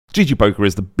GG Poker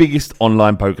is the biggest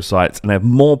online poker site and they have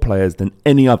more players than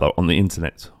any other on the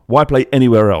internet. Why play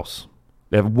anywhere else?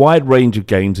 They have a wide range of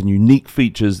games and unique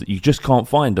features that you just can't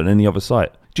find on any other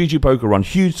site. GG Poker run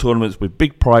huge tournaments with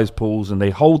big prize pools and they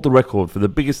hold the record for the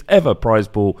biggest ever prize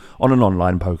pool on an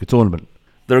online poker tournament.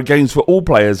 There are games for all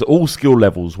players at all skill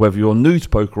levels, whether you're new to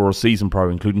poker or a seasoned pro,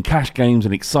 including cash games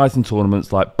and exciting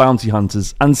tournaments like Bounty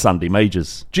Hunters and Sunday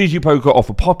Majors. GG Poker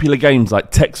offer popular games like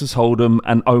Texas Hold'em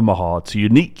and Omaha to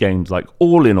unique games like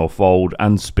All In or Fold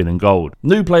and Spin and Gold.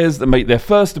 New players that make their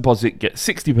first deposit get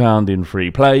 £60 in free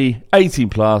play, 18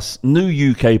 plus,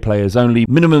 new UK players only,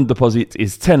 minimum deposit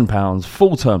is £10,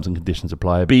 full terms and conditions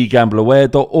apply.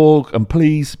 BeGambleAware.org and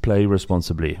please play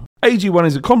responsibly. AG1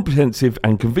 is a comprehensive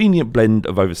and convenient blend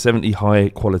of over 70 high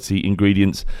quality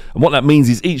ingredients, and what that means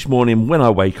is each morning when I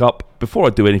wake up, before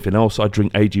I do anything else, I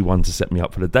drink AG1 to set me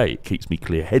up for the day. It keeps me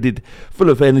clear headed,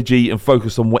 full of energy and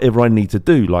focused on whatever I need to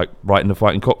do, like writing the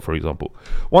Fighting Cock for example.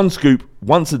 One scoop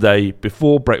once a day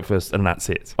before breakfast and that's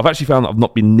it. I've actually found that I've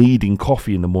not been needing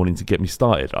coffee in the morning to get me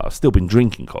started. I've still been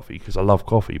drinking coffee because I love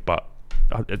coffee, but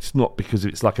it's not because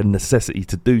it's like a necessity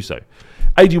to do so.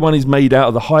 AG1 is made out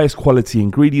of the highest quality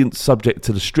ingredients subject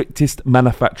to the strictest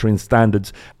manufacturing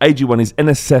standards. AG1 is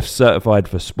NSF certified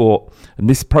for sport, and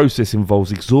this process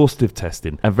involves exhaustive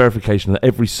testing and verification that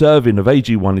every serving of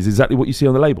AG1 is exactly what you see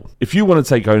on the label. If you want to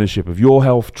take ownership of your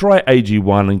health, try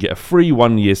AG1 and get a free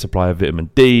 1 year supply of vitamin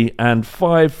D and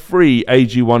 5 free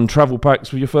AG1 travel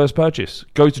packs with your first purchase.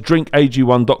 Go to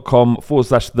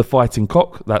drinkag1.com/the fighting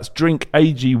cock. That's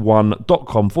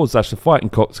drinkag1.com/the fighting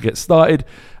cock to get started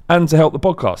and to help the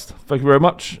podcast. Thank you very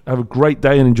much. Have a great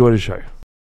day and enjoy the show.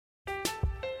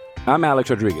 I'm Alex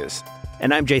Rodriguez.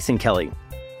 And I'm Jason Kelly.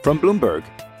 From Bloomberg,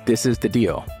 this is The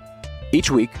Deal. Each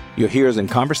week, you'll hear us in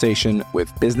conversation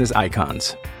with business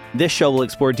icons. This show will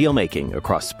explore deal-making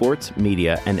across sports,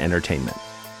 media, and entertainment.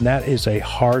 That is a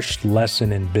harsh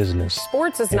lesson in business.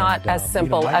 Sports is not as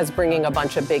simple as bringing a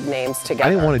bunch of big names together. I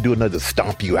didn't want to do another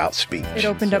stomp you out speech. It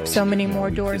opened up so many more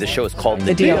doors. The show is called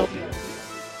The Deal.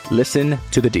 Listen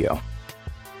to The Deal.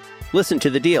 Listen to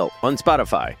The Deal on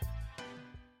Spotify.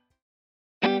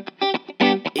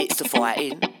 It's the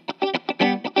fighting.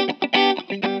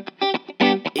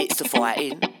 It's the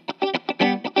fighting.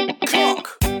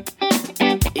 Clock.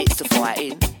 It's the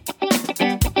fighting.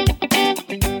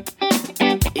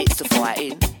 It's the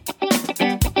fighting.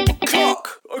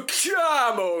 Clock.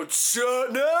 Come on,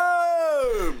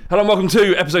 Hello and welcome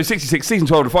to episode 66, season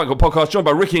 12 of the Fighting Cock podcast, joined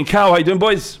by Ricky and Cal. How you doing,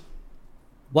 boys?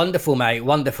 Wonderful, mate.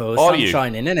 Are Sun's you?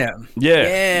 shining, isn't it?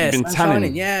 Yeah. You've been sun's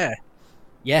tanning. shining,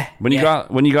 yeah. When you go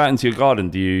out into your garden,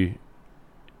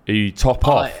 are you top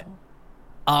off?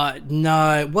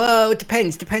 No. Well, it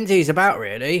depends. Depends who's about,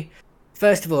 really.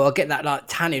 First of all, I'll get that like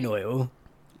tanning oil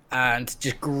and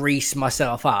just grease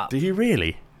myself up. Do you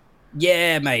really?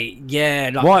 Yeah, mate.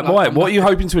 Yeah. Why? What are you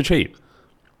hoping to achieve?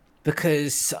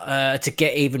 Because to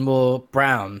get even more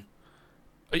brown.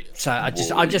 So I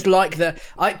just like do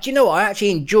you know what? I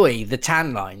actually enjoy the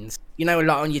tan lines. You know,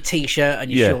 like on your t-shirt and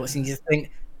your shorts, and you just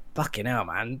think, fucking hell,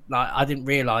 man. Like, I didn't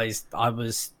realise I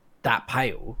was that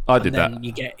pale. I did that. And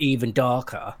you get even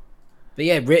darker. But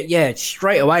yeah,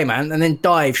 straight away, man. And then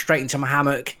dive straight into my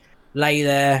hammock, lay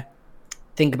there,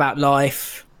 think about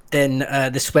life. Then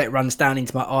the sweat runs down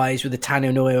into my eyes with the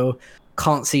tanning oil.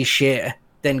 Can't see shit.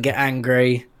 Then get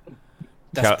angry.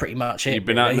 That's Cal, pretty much it. You've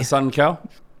been out in the sun, Cal?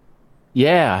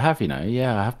 Yeah, I have,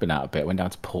 Yeah, I have been out a bit. Went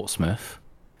down to Portsmouth.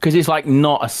 Because it's like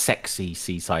not a sexy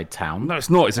seaside town. No, it's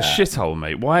not. It's a shithole,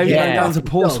 mate. Why are you going down to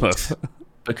Portsmouth?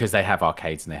 Because they have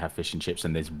arcades and they have fish and chips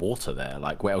and there's water there.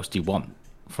 Like, what else do you want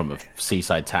from a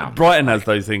seaside town? Brighton has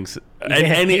those things. No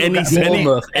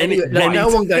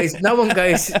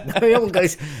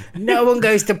one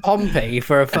goes to Pompey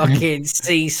for a fucking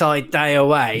seaside day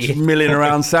away. Just milling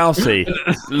around Southsea,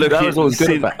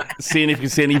 seeing if you can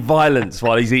see any violence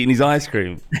while he's eating his ice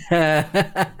cream.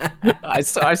 I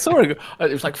saw it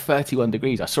was like 31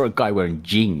 degrees. I saw a guy wearing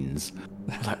jeans.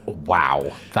 I was like,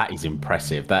 wow, that is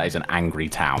impressive. That is an angry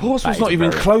town. Portsmouth's not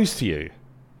even close to you.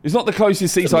 It's not the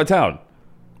closest seaside town.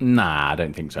 Nah, I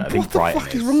don't think so. I think Brighton the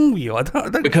fuck is wrong with you? I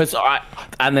don't... Because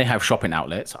and they have shopping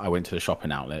outlets. I went to the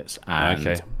shopping outlets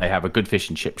and they have a good fish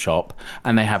and chip shop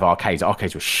and they have arcades.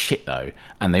 Arcades were shit though,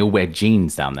 and they all wear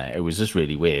jeans down there. It was just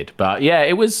really weird. But yeah,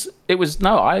 it was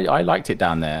no, I liked it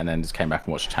down there, and then just came back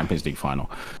and watched the Champions League final,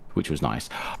 which was nice.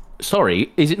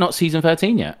 Sorry, is it not season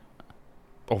 13 yet?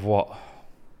 Of what?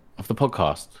 Of the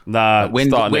podcast? Nah,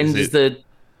 when does the...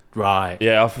 Right.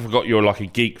 Yeah, I forgot you're like a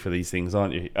geek for these things,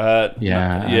 aren't you?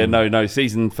 No.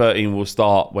 Season 13 will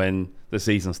start when the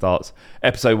season starts.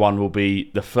 Episode 1 will be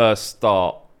the first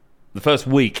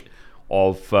week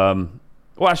of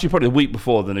Well, actually, probably the week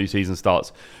before the new season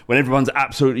starts, when everyone's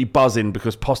absolutely buzzing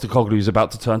because Postecoglou is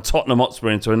about to turn Tottenham Hotspur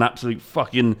into an absolute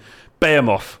fucking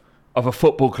behemoth of a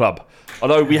football club.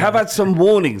 Although we have had some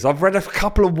warnings. I've read a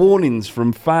couple of warnings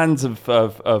from fans of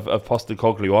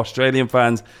Postecoglou, Australian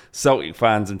fans, Celtic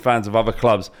fans, and fans of other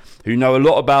clubs who know a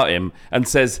lot about him, and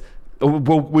says,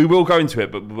 well, we will go into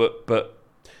it, but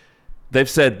they've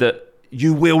said that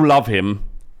you will love him,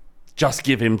 just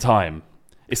give him time.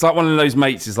 It's like one of those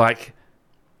mates is like,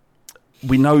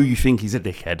 we know you think he's a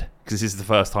dickhead because this is the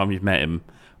first time you've met him,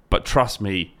 but trust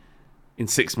me, in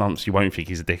 6 months you won't think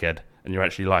he's a dickhead and you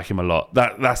actually like him a lot.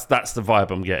 That's the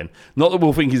vibe I'm getting. Not that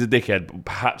we'll think he's a dickhead, but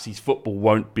perhaps his football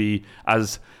won't be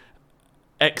as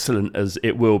excellent as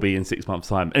it will be in 6 months'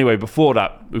 time. Anyway, before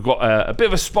that, we've got a bit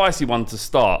of a spicy one to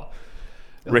start.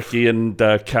 Ricky and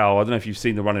Cal, I don't know if you've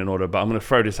seen the running order, but I'm going to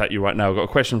throw this at you right now. I've got a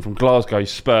question from Glasgow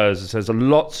Spurs. It says, a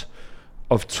lot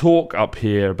of talk up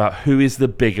here about who is the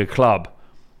bigger club,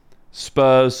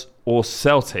 Spurs or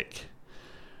Celtic.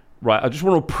 Right, I just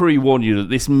want to pre-warn you that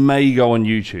this may go on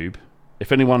YouTube.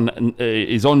 If anyone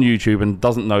is on YouTube and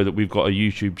doesn't know that we've got a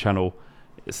YouTube channel,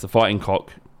 it's The Fighting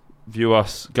Cock. View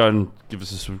us, go and give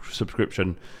us a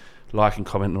subscription, like and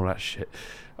comment and all that shit.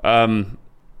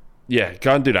 Yeah,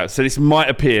 go and do that. So this might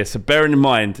appear, so bearing in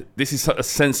mind, this is a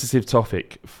sensitive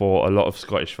topic for a lot of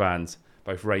Scottish fans,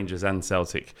 both Rangers and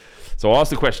Celtic. So I'll ask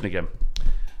the question again.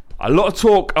 A lot of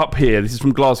talk up here, this is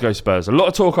from Glasgow Spurs, a lot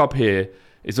of talk up here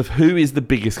is of who is the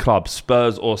biggest club,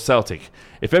 Spurs or Celtic.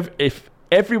 If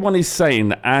everyone is saying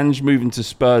that Ange moving to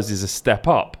Spurs is a step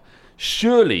up,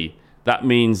 surely that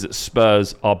means that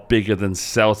Spurs are bigger than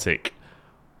Celtic.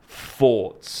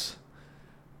 Thoughts?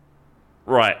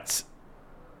 Right.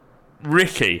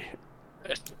 Ricky.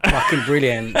 Fucking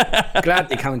brilliant. Glad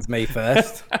they're coming to me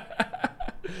first.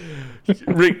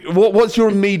 Rick, what's your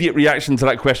immediate reaction to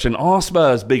that question? Are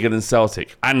Spurs bigger than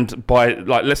Celtic? And by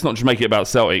let's not just make it about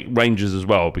Celtic, Rangers as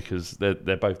well, because they're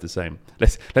both the same.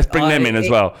 Let's bring them in as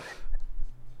well.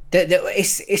 Do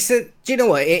you know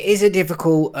what? It is a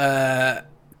difficult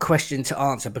question to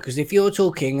answer, because if you're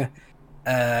talking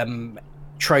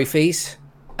trophies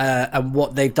and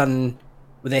what they've done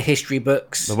with their history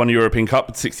books, they won a European Cup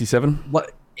at 67.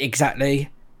 What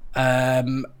exactly?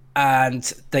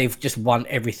 And they've just won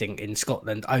everything in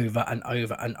Scotland over and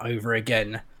over and over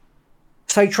again.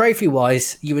 So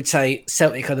trophy-wise, you would say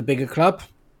Celtic are the bigger club.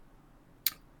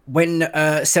 When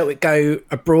Celtic go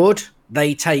abroad,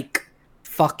 they take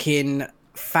fucking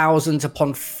thousands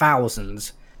upon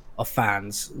thousands of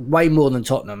fans, way more than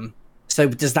Tottenham. So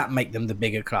does that make them the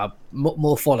bigger club,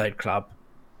 more followed club?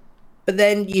 But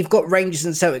then you've got Rangers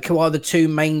and Celtic, who are the two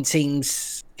main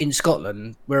teams in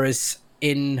Scotland, whereas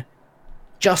in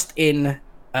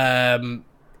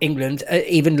England,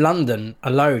 even London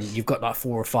alone, you've got like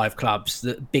 4 or 5 clubs,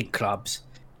 the big clubs.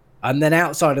 And then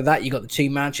outside of that, you've got the 2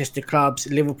 Manchester clubs,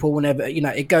 Liverpool, whenever,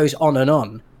 it goes on and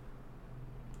on.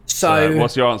 So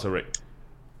what's your answer, Rick?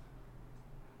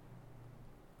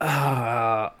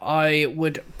 I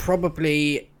would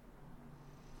probably,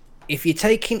 if you're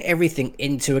taking everything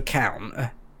into account,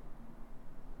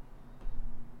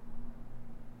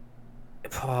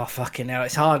 oh fucking hell,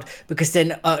 it's hard, because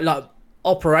then like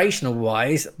operational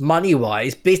wise, money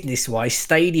wise, business wise,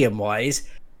 stadium wise,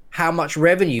 how much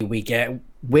revenue we get,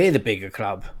 we're the bigger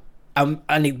club. And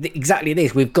exactly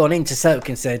this, we've gone into Celtic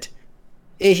and said,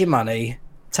 here's your money,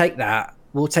 take that,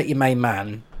 we'll take your main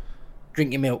man,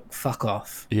 drink your milk, fuck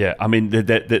off. Yeah, I mean,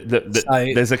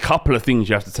 there's a couple of things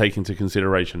you have to take into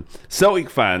consideration. Celtic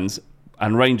fans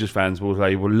and Rangers fans will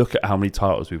say, well, look at how many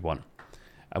titles we've won.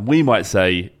 And we might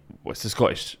say, well, it's the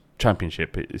Scottish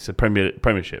Championship, it's a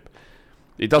Premiership.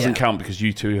 It doesn't count because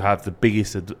you two have the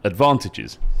biggest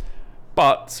advantages.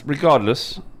 But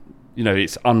regardless,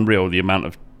 it's unreal the amount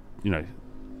of,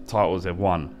 titles they've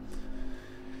won.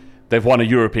 They've won a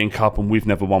European Cup and we've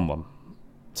never won one.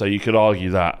 So you could argue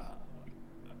that.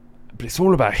 But it's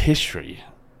all about history.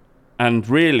 And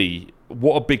really,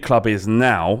 what a big club is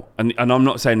now, and I'm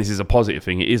not saying this is a positive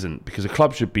thing, it isn't, because a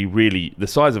club should be really, the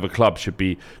size of a club should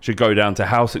go down to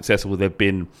how successful they've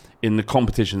been in the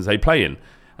competitions they play in.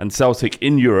 And Celtic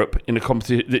in Europe, in a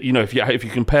competition, if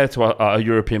you compare to our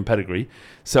European pedigree,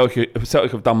 Celtic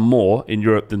have done more in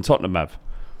Europe than Tottenham have.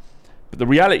 But the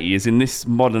reality is, in this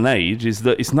modern age, is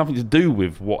that it's nothing to do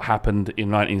with what happened in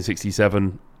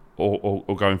 1967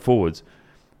 or going forwards.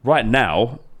 Right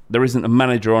now, there isn't a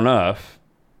manager on earth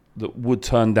that would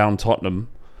turn down Tottenham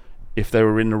if they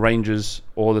were in the Rangers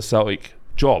or the Celtic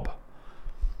job.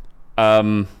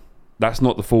 That's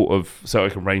not the fault of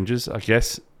Celtic and Rangers, I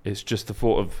guess. It's just the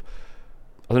fault of,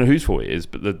 I don't know whose fault it is,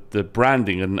 but the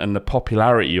branding and the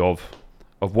popularity of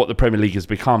of what the Premier League has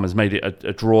become has made it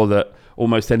a draw that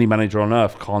almost any manager on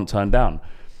earth can't turn down.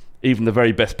 Even the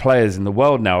very best players in the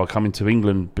world now are coming to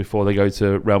England before they go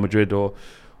to Real Madrid or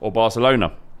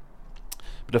Barcelona.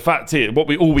 But the fact is,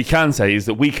 all we can say is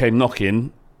that we came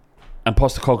knocking and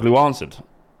Postecoglou answered.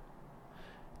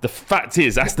 The fact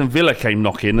is, Aston Villa came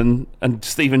knocking and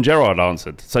Steven Gerrard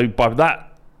answered. So by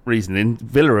that reasoning,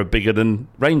 Villa are bigger than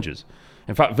Rangers.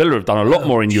 In fact, Villa have done a lot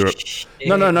more in Europe.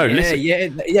 No, listen.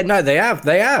 Yeah, no, they have.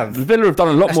 Villa have done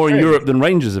a lot more in Europe than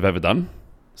Rangers have ever done.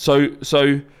 So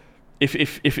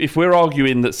if we're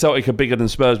arguing that Celtic are bigger than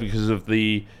Spurs because of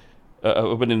the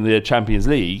winning the Champions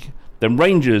League, then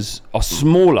Rangers are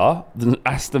smaller than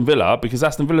Aston Villa because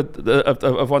Aston Villa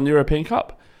have won the European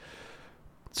Cup.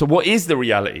 So what is the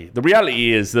reality? The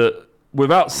reality is that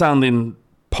without sounding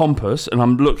pompous,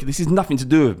 and this is nothing to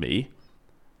do with me.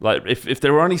 Like, if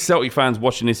there are any Celtic fans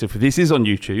watching this, if this is on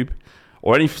YouTube,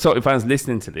 or any Celtic fans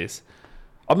listening to this,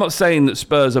 I'm not saying that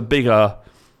Spurs are bigger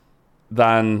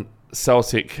than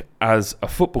Celtic as a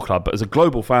football club, but as a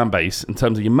global fan base, in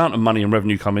terms of the amount of money and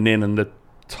revenue coming in and the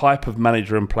type of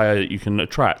manager and player that you can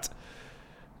attract.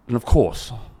 And of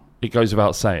course, it goes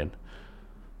without saying.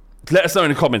 Let us know in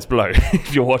the comments below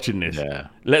if you're watching this. Yeah.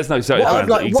 Let us know, Celtic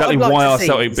fans, why are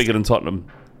Celtic bigger than Tottenham?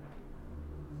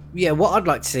 Yeah, what I'd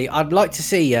like to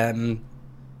see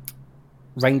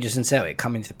Rangers and Celtic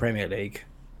come into the Premier League.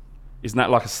 Isn't that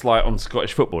like a slight on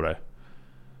Scottish football, though?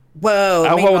 Well,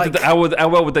 how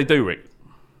well would they do, Rick?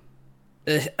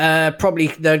 Probably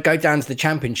they'd go down to the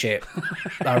Championship,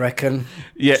 I reckon.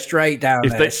 Yeah, straight down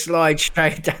there. Slide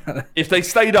straight down. If they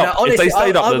stayed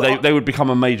up, they would become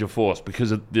a major force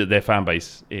because of their fan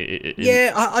base.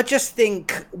 I just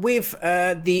think with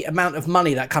the amount of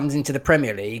money that comes into the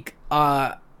Premier League,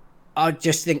 I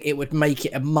just think it would make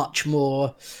it a much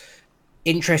more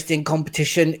interesting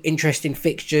competition, interesting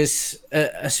fixtures,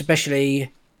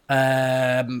 especially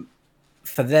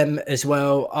for them as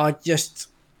well.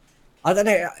 I don't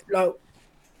know, like,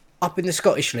 up in the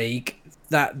Scottish League,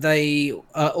 that they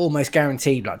are almost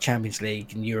guaranteed like Champions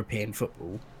League and European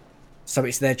football. So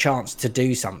it's their chance to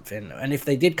do something. And if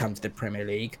they did come to the Premier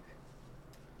League,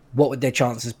 what would their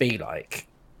chances be like?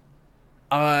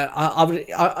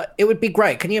 It would be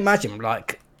great. Can you imagine,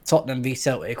 like, Tottenham v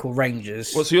Celtic or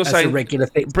Rangers? Well, so you're saying a regular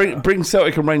bring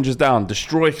Celtic and Rangers down,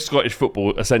 destroy Scottish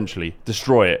football, essentially,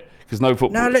 destroy it. Because no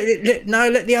football.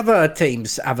 Let the other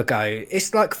teams have a go.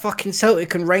 It's like fucking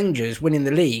Celtic and Rangers winning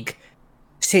the league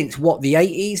since the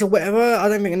 80s or whatever. I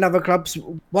don't think another club's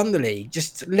won the league.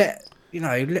 Just let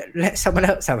someone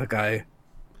else have a go.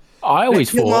 I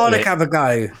always thought have a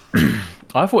go.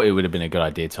 I thought it would have been a good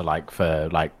idea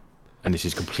to and this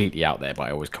is completely out there, but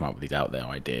I always come up with these out there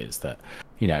ideas that,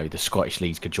 the Scottish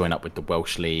leagues could join up with the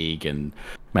Welsh League and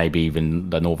maybe even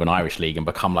the Northern Irish League and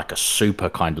become like a super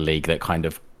kind of league that kind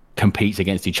of competes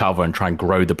against each other and try and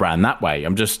grow the brand that way.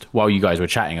 While you guys were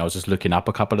chatting, I was just looking up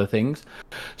a couple of things.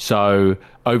 So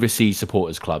overseas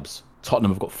supporters clubs,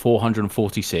 Tottenham have got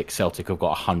 446, Celtic have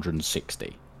got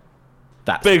 160.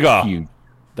 That's bigger. Huge.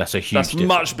 That's a huge That's difference.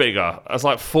 Much bigger. That's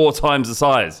like 4 times the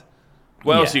size.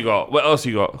 What else you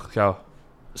got, Cal?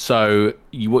 So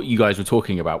what you guys were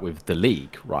talking about with the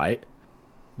league, right?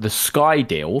 The Sky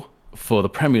deal for the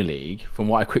Premier League, from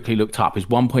what I quickly looked up, is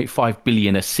 1.5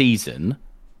 billion a season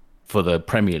for the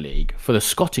Premier League. For the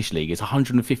Scottish League, it's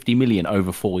 150 million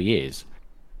over 4 years.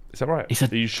 Is that right?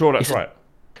 Are you sure that's right?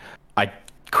 I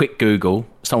quick Google.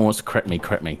 Someone wants to correct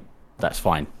me. That's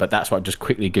fine. But that's what I just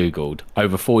quickly Googled.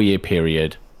 Over 4 year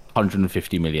period,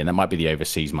 150 million. That might be the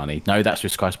overseas money. No, that's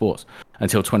with Sky Sports.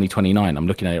 Until 2029. I'm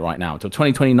looking at it right now. Until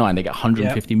 2029, they get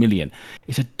 150 million.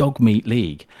 It's a dog meat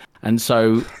league. And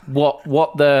so what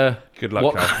the... Good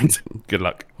luck, Cal. Good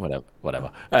luck. Whatever.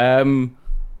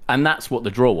 And that's what the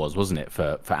draw was, wasn't it,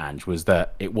 for Ange, was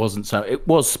that it wasn't so... It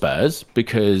was Spurs,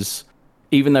 because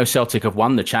even though Celtic have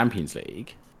won the Champions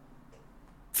League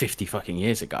 50 fucking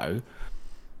years ago,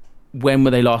 when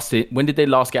did they last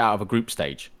get out of a group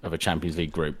stage of a Champions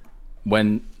League group?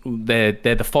 When they're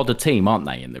the fodder team, aren't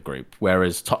they, in the group?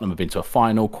 Whereas Tottenham have been to a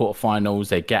final, quarterfinals,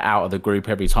 they get out of the group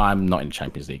every time. Not in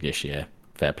Champions League this year.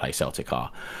 Fair play, Celtic are.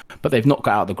 But they've not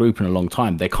got out of the group in a long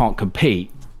time. They can't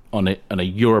compete on a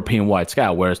European-wide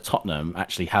scale, whereas Tottenham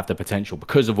actually have the potential,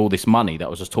 because of all this money that I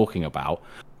was just talking about,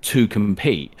 to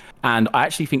compete. And I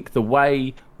actually think the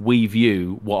way we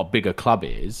view what a bigger club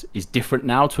is different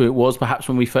now to it was perhaps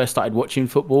when we first started watching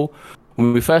football.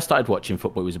 When we first started watching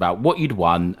football, it was about what you'd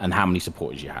won and how many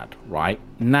supporters you had, right?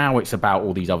 Now it's about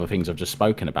all these other things I've just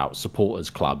spoken about, supporters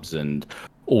clubs and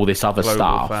all this other global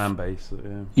stuff. Fan base.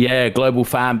 Yeah, global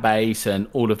fan base and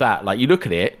all of that. Like, you look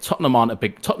at it, Tottenham are a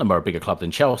bigger club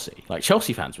than Chelsea. Like,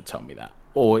 Chelsea fans would tell me that,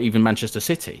 or even Manchester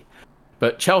City.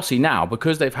 But Chelsea now,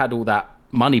 because they've had all that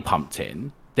money pumped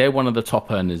in, they're one of the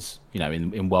top earners,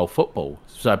 in world football.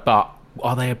 So, but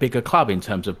are they a bigger club in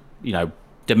terms of,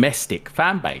 domestic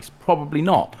fan base? Probably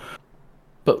not.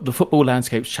 But the football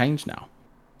landscape's changed now.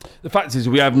 The fact is,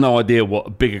 we have no idea what a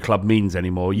bigger club means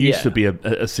anymore. It used to be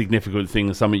a significant thing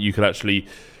and something you could actually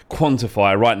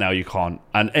quantify. Right now, you can't.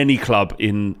 And any club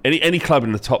in any club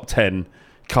in the top 10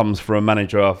 comes for a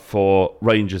manager for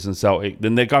Rangers and Celtic,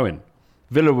 then they're going.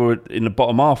 Villa were in the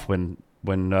bottom half when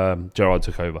Gerrard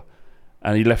took over,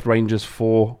 and he left Rangers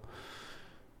for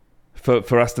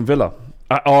Aston Villa.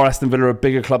 Are Aston Villa a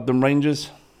bigger club than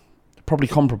Rangers? Probably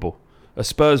comparable. Are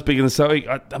Spurs bigger than Celtic?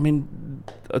 I mean,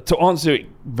 to answer it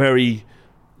very,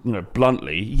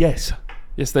 bluntly, yes,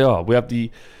 they are. We have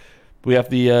the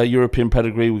European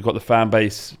pedigree. We've got the fan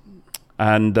base,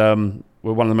 and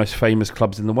we're one of the most famous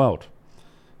clubs in the world.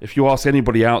 If you ask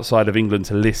anybody outside of England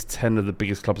to list 10 of the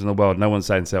biggest clubs in the world, no one's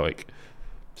saying Celtic.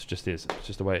 It just is. It's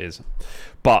just the way it is.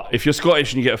 But if you're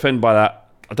Scottish and you get offended by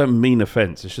that, I don't mean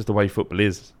offence. It's just the way football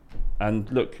is.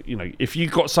 And look, if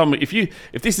you've got if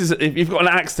you've got an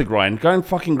axe to grind, go and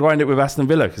fucking grind it with Aston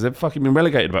Villa, because they've fucking been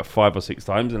relegated about 5 or 6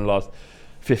 times in the last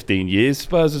 15 years.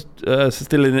 Spurs are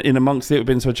still in amongst it. We've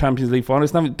been to a Champions League final.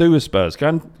 It's nothing to do with Spurs. Go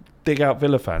and dig out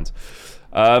Villa fans.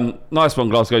 Nice one,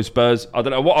 Glasgow Spurs. I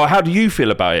don't know how do you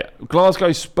feel about it?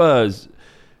 Glasgow Spurs.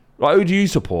 Like, who do you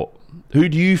support? Who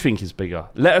do you think is bigger?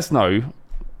 Let us know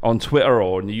on Twitter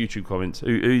or in the YouTube comments.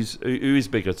 Who is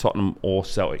bigger, Tottenham or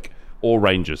Celtic or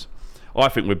Rangers? I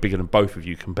think we're bigger than both of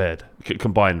you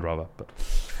combined rather. But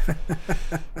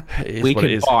we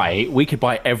could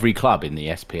buy every club in the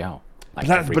SPL.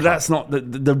 That's not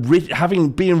the rich,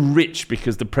 being rich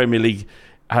because the Premier League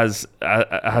has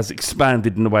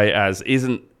expanded in the way it has.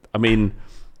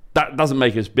 That doesn't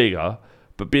make us bigger.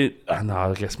 But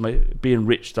I guess being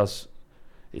rich does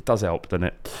help, doesn't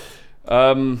it?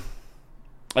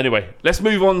 Anyway, let's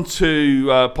move on to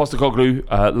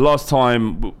Postecoglou. Last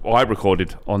time I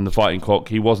recorded on the Fighting Cock,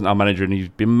 he wasn't our manager, and he's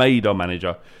been made our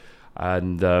manager.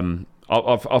 And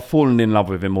I've fallen in love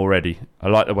with him already. I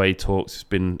like the way he talks.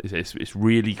 It's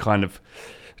really kind of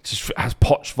just has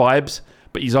Poch vibes,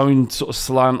 but his own sort of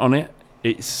slant on it.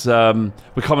 It's we're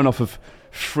coming off of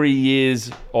 3 years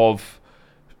of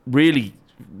really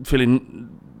feeling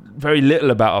very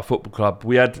little about our football club.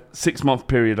 We had 6-month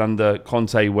period under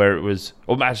Conte where it was,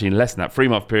 or actually less than that,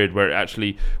 3-month period where it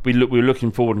actually we were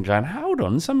looking forward and going, hold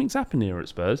on, something's happened here at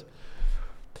Spurs.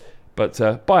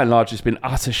 But by and large, it's been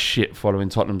utter shit following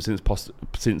Tottenham since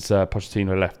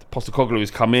Pochettino left. Postecoglou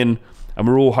has come in, and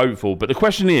we're all hopeful. But the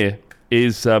question here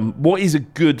is, what is a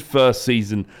good first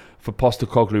season for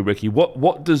Postecoglou, Ricky?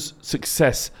 What does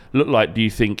success look like, do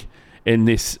you think, in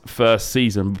this first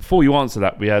season? Before you answer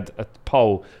that, we had a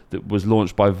poll that was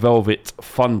launched by Velvet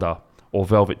Thunder, or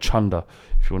Velvet Chunder,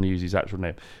 if you want to use his actual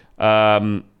name.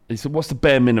 He said, what's the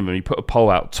bare minimum? He put a poll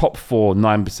out. Top 4,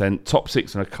 9%. Top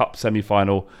 6 in a cup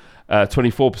semi-final,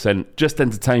 24%. Just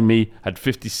entertain me, had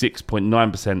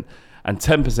 56.9%. And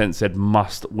 10% said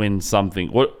must win something.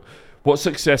 What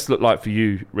success look like for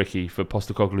you, Ricky, for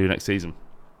Postecoglou next season?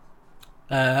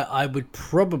 I would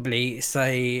probably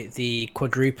say the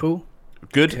quadruple.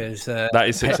 Good. Because that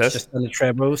is success. Pep's just done the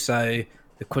treble, so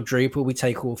the quadruple we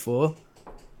take all 4.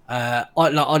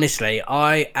 Honestly,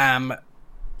 I am.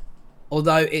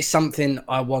 Although it's something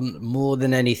I want more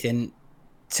than anything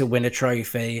to win a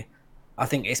trophy, I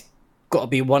think it's got to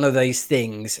be one of those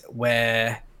things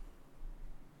where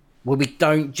we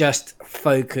don't just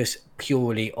focus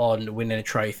purely on winning a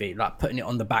trophy, like putting it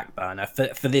on the back burner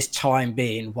for this time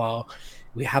being, while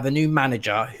we have a new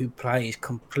manager who plays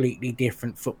completely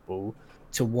different football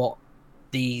to what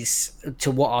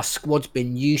our squad's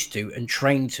been used to and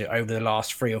trained to over the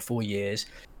last 3 or 4 years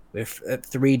with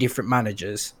 3 different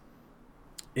managers.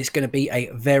 It's going to be a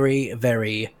very,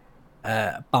 very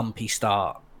bumpy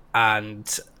start,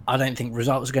 and I don't think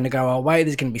results are going to go our way.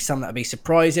 There's going to be some that will be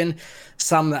surprising,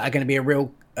 some that are going to be a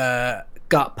real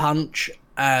gut punch,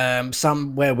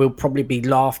 some where we'll probably be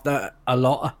laughed at a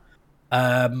lot.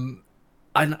 And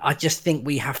I just think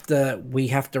we have to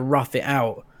rough it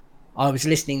out. I was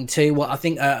listening to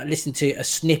listened to a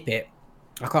snippet.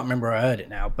 I can't remember where I heard it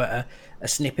now, but a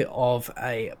snippet of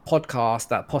a podcast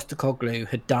that Postecoglou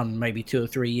had done maybe 2 or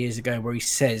 3 years ago, where he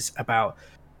says about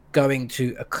going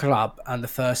to a club and the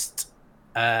first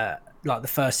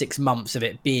 6 months of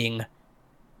it being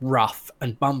rough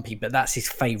and bumpy, but that's his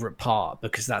favourite part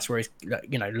because that's where he's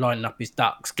lining up his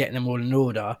ducks, getting them all in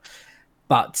order.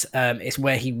 but it's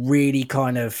where he really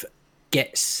kind of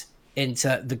gets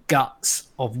into the guts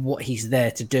of what he's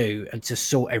there to do and to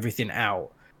sort everything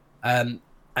out. And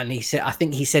he said, I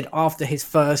think he said after his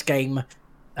first game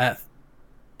as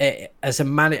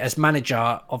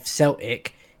manager of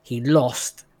Celtic, he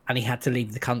lost and he had to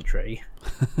leave the country.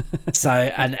 So,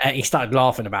 and he started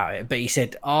laughing about it. But he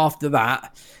said after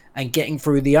that and getting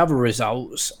through the other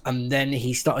results, and then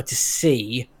he started to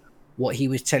see what he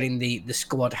was telling the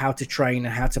squad, how to train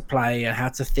and how to play and how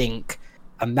to think,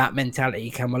 and that mentality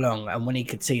came along. And when he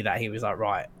could see that, he was like,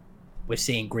 right, we're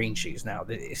seeing green shoots now.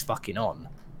 It's fucking on.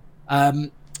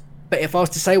 But if I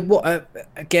was to say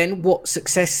what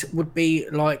success would be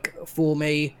like for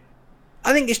me,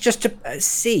 I think it's just to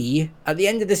see at the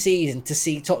end of the season, to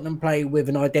see Tottenham play with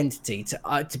an identity,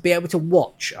 to be able to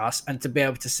watch us and to be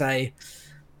able to say,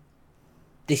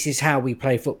 this is how we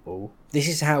play football. This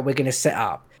is how we're going to set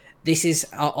up. This is,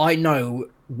 I know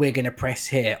we're going to press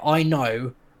here. I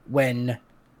know when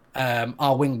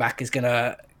our wing back is going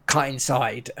to cut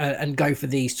inside and go for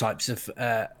these types of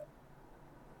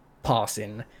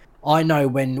passing. I know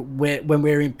when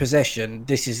we're in possession,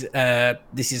 this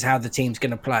is how the team's going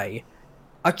to play.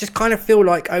 I just kind of feel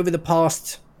like over the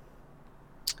past,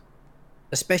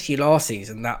 especially last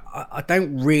season, that I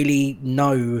don't really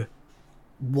know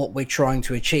what we're trying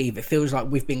to achieve. It feels like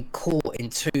we've been caught in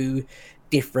two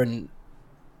different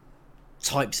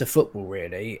types of football,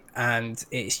 really, and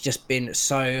it's just been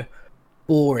so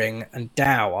boring and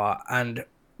dour. And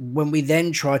when we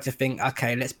then try to think,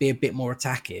 okay, let's be a bit more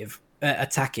attacking,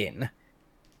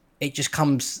 it just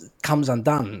comes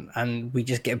undone, and we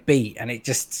just get beat, and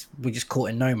we're just caught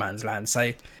in no man's land.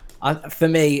 So, for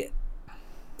me,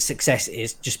 success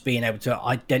is just being able to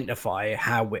identify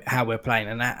how we're playing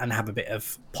and have a bit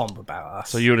of pomp about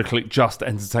us. So you would have clicked just to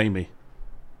entertain me.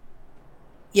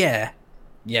 Yeah.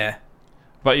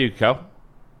 But you, Cal?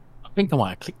 I think I might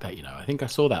have clicked that. I think I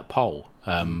saw that poll.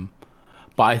 But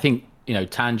I think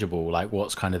tangible. Like,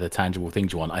 what's kind of the tangible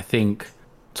things you want? I think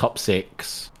top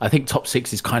six. I think top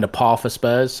six is kind of par for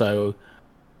Spurs. So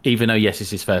even though yes,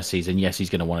 it's his first season, yes, he's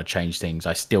going to want to change things.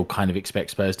 I still kind of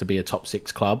expect Spurs to be a top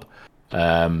six club.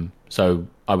 So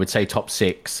I would say top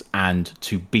six, and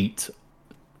to beat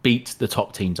the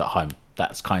top teams at home.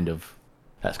 That's kind of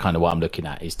what I'm looking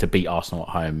at, is to beat Arsenal at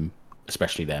home,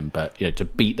 especially them. But to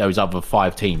beat those other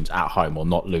 5 teams at home or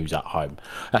not lose at home.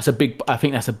 I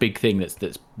think that's a big thing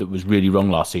that was really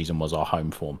wrong last season, was our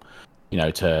home form.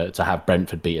 To have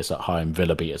Brentford beat us at home,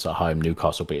 Villa beat us at home,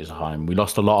 Newcastle beat us at home. We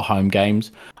lost a lot of home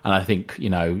games, and I think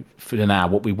for now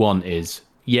what we want is,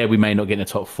 yeah, we may not get in the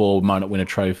top 4, we might not win a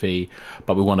trophy,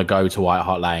 but we want to go to White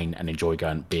Hart Lane and enjoy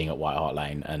being at White Hart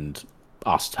Lane, and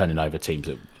us turning over teams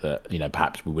that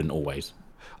perhaps we wouldn't always.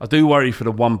 I do worry for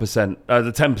the 1%,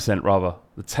 the 10% rather,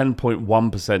 the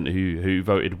 10.1% who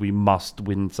voted we must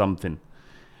win something.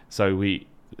 So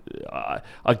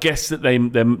I guess that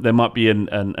there might be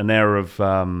an air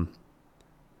of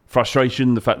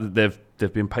frustration, the fact that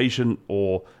they've been patient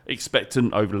or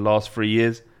expectant over the last 3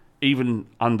 years, even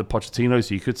under Pochettino.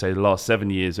 So you could say the last 7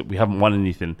 years that we haven't won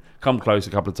anything, come close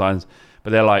a couple of times, but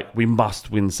they're like, we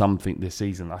must win something this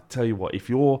season. I tell you what, if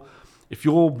you're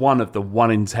one of the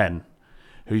 1 in 10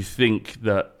 who think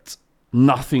that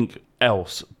nothing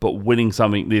else but winning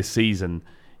something this season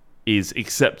is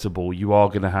acceptable, you are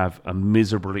going to have a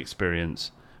miserable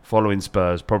experience following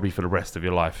Spurs probably for the rest of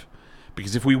your life.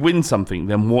 Because if we win something,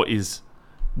 then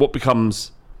what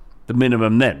becomes the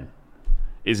minimum then?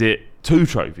 Is it 2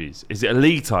 trophies? Is it a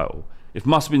league title? If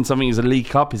must win something is a League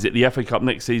Cup, is it the FA Cup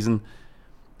next season?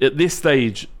 At this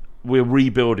stage, we're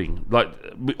rebuilding.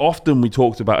 Often we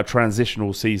talked about a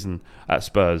transitional season at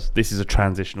Spurs. This is a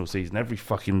transitional season. Every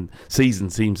fucking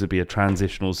season seems to be a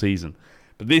transitional season.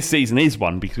 But this season is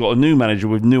one, because we've got a new manager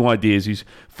with new ideas who's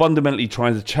fundamentally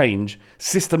trying to change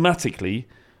systematically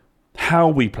how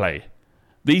we play.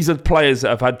 These are players that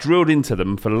have had drilled into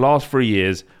them for the last 3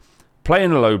 years. Play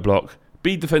in a low block,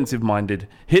 be defensive minded,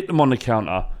 hit them on the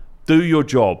counter, do your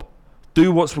job,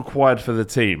 do what's required for the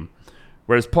team.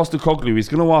 Whereas Postecoglou is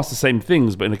going to ask the same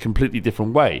things, but in a completely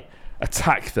different way.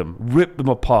 Attack them, rip them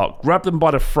apart, grab them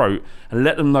by the throat, and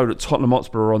let them know that Tottenham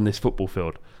Hotspur are on this football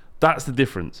field. That's the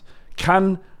difference.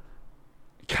 Can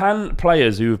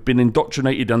players who have been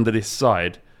indoctrinated under this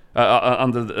side,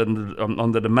 under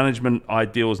the management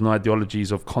ideals and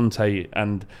ideologies of Conte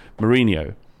and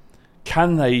Mourinho,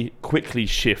 can they quickly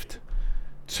shift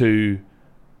to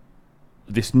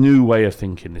this new way of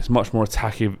thinking, this much more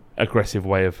attacking, aggressive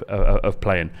way of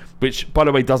playing, which, by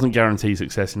the way, doesn't guarantee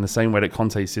success in the same way that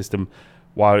Conte's system,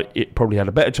 while it probably had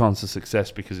a better chance of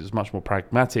success because it's much more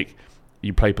pragmatic,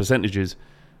 you play percentages,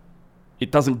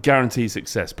 it doesn't guarantee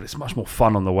success, but it's much more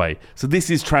fun on the way. So this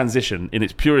is transition in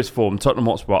its purest form. Tottenham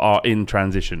Hotspur are in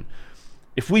transition.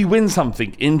 If we win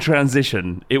something in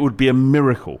transition, it would be a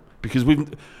miracle, because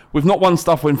we've not won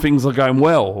stuff when things are going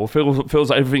well or feels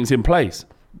like everything's in place.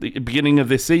 The beginning of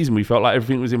this season, we felt like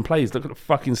everything was in place. Look at the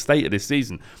fucking state of this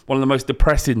season. One of the most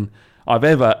depressing I've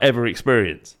ever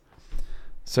experienced.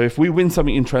 So if we win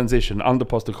something in transition under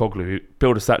Postecoglou,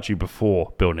 build a statue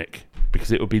before Bill Nick,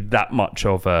 because it would be that much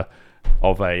of an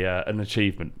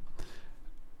achievement.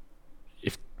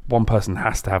 If one person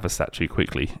has to have a statue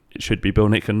quickly, it should be Bill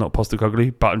Nick and not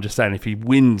Postecoglou. But I'm just saying, if he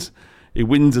wins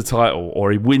a title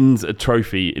or he wins a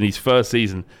trophy in his first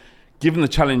season, given the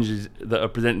challenges that are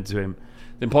presented to him,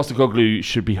 then Postecoglou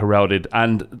should be heralded.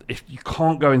 And if you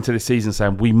can't go into this season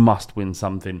saying we must win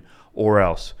something or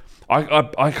else,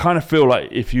 I kind of feel like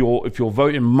if you're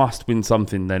voting must win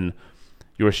something, then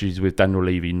your issues with Daniel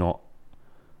Levy, not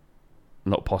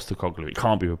Postecoglou. It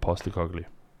can't be with Postecoglou.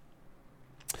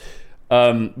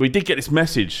 We did get this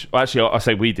message. Actually, I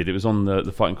say we did. It was on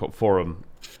the Fighting Cock forum.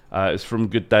 It's from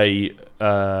Good Day.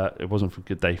 It wasn't from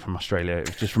Good Day from Australia. It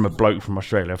was just from a bloke from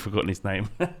Australia. I've forgotten his name.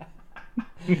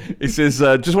 It says,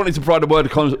 just wanted to provide a word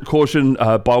of caution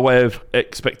by way of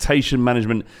expectation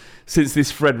management. Since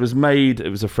this thread was made, it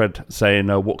was a thread saying,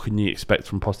 what can you expect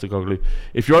from Postecoglou?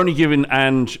 If you're only giving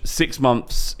Ange 6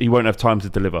 months, he won't have time to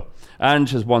deliver.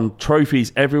 Ange has won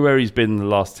trophies everywhere he's been in the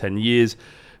last 10 years,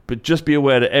 but just be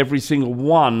aware that every single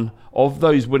one of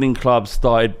those winning clubs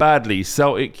started badly.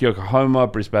 Celtic, Yokohama,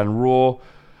 Brisbane Roar,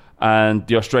 and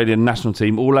the Australian national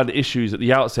team all had issues at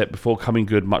the outset before coming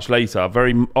good much later.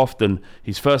 Very often,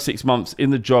 his first 6 months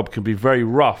in the job can be very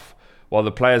rough, while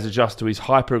the players adjust to his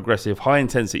hyper-aggressive,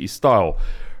 high-intensity style.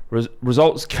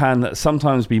 Results can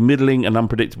sometimes be middling and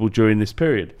unpredictable during this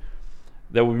period.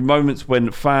 There will be moments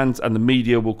when fans and the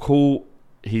media will call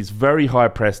his very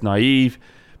high-press naive,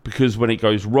 because when it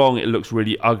goes wrong, it looks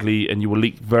really ugly and you will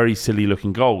leak very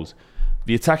silly-looking goals.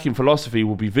 The attacking philosophy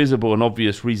will be visible and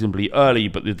obvious reasonably early,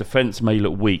 but the defence may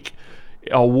look weak.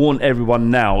 I'll warn everyone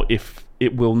now, if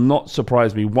it will not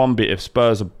surprise me one bit if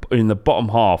Spurs are in the bottom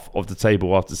half of the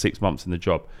table after 6 months in the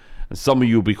job. And some of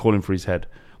you will be calling for his head.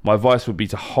 My advice would be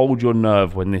to hold your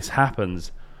nerve when this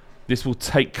happens. This will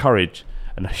take courage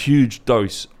and a huge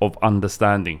dose of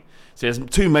understanding. So he has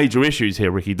two major issues here,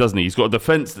 Ricky, doesn't he? He's got a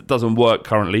defence that doesn't work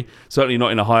currently, certainly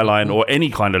not in a high line or any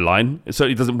kind of line. It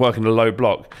certainly doesn't work in a low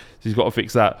block. So he's got to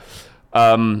fix that.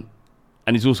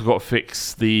 And he's also got to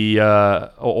fix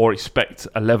or expect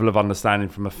a level of understanding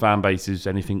from a fan base who's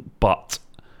anything but.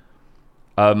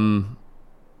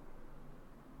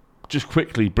 Just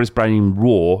quickly, Brisbane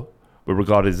Roar were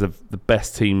regarded as the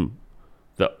best team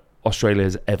that Australia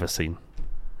has ever seen.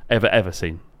 Ever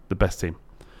seen. The best team.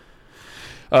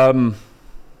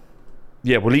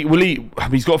 Yeah, will he?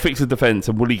 He's got to fix the defence,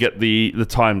 and will he get the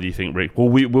time? Do you think, Rick? Will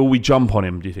we jump on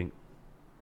him? Do you think?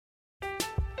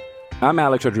 I'm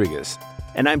Alex Rodriguez,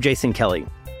 and I'm Jason Kelly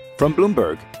from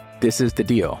Bloomberg. This is The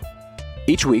Deal.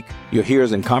 Each week, you'll hear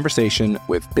us in conversation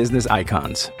with business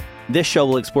icons. This show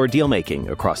will explore deal making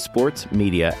across sports,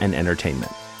 media, and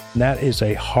entertainment. That is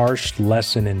a harsh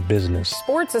lesson in business.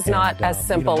 Sports is not as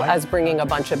simple as bringing a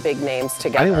bunch of big names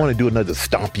together. I didn't want to do another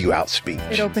stomp you out speech.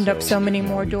 It opened up so many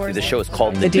more doors. The show is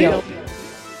called The Deal.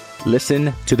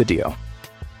 Listen to The Deal.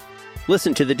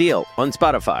 Listen to The Deal on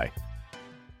Spotify.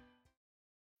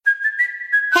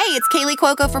 Hey, it's Kaylee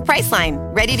Cuoco for Priceline.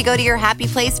 Ready to go to your happy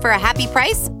place for a happy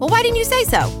price? Well, why didn't you say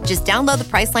so? Just download the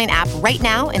Priceline app right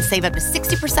now and save up to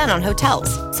 60% on hotels.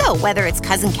 So whether it's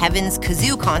Cousin Kevin's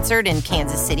Kazoo Concert in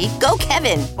Kansas City, go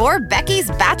Kevin, or Becky's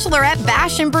Bachelorette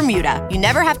Bash in Bermuda, you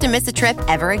never have to miss a trip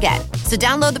ever again. So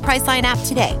download the Priceline app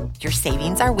today. Your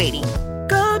savings are waiting.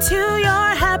 Go to your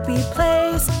happy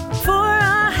place for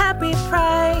a happy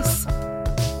price.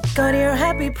 Go to your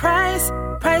happy price,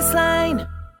 Priceline.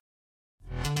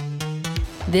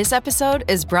 This episode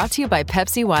is brought to you by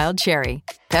Pepsi Wild Cherry.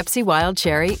 Pepsi Wild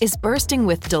Cherry is bursting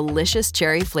with delicious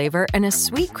cherry flavor and a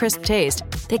sweet, crisp taste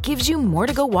that gives you more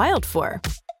to go wild for.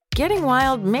 Getting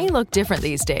wild may look different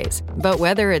these days, but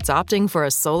whether it's opting for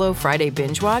a solo Friday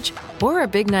binge watch or a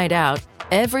big night out,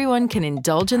 everyone can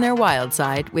indulge in their wild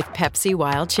side with Pepsi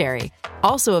Wild Cherry.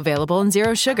 Also available in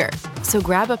Zero Sugar. So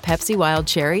grab a Pepsi Wild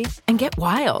Cherry and get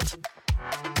wild.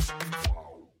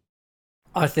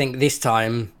 I think this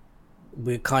time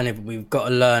we've got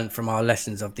to learn from our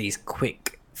lessons of these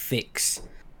quick fix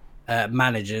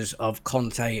managers of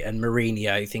Conte and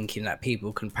Mourinho, thinking that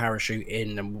people can parachute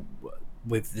in and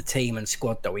with the team and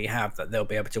squad that we have, that they'll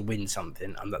be able to win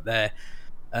something, and that they're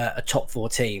a top four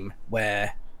team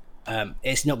where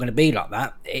it's not going to be like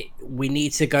that. We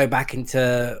need to go back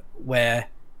into where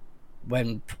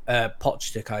when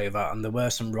Poch took over, and there were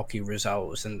some rocky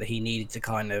results, and he needed to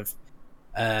kind of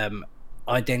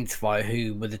identify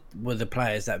who were the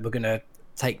players that were going to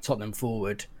take Tottenham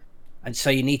forward, and so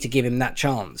you need to give him that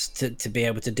chance to be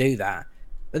able to do that.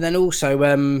 But then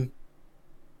also,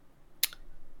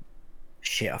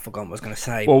 shit, I forgot what I was going to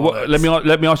say. Well, let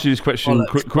me ask you this question.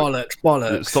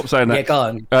 Bollocks. Stop saying that. Yeah, go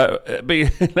on. But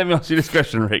let me ask you this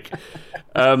question, Rick.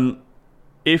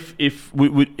 If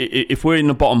we're in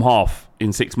the bottom half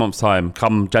in 6 months' time,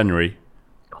 come January,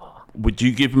 would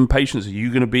you give him patience? Are you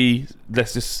going to be,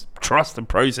 let's just trust the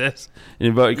process, in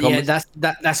inverted commas?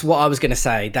 Yeah, that's what I was going to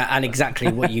say. That, and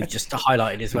exactly what you've just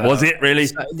highlighted as well. Was it really?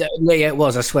 Yeah, it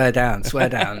was. I swear down.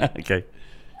 Okay.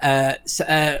 I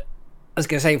was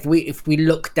going to say, if we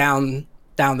look down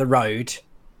the road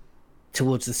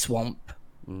towards the swamp,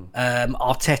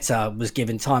 Arteta was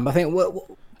given time. I think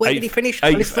where did he finish?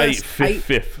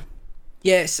 Fifth.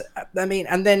 Yes, I mean,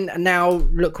 and then now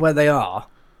look where they are.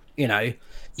 You know,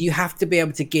 you have to be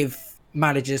able to give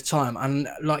managers time, and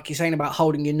like you're saying about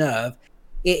holding your nerve,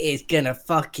 it is gonna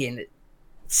fucking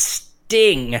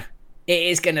sting. It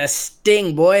is gonna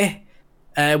sting, boy.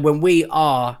 When we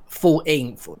are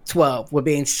 14th, 12th, we're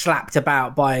being slapped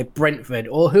about by Brentford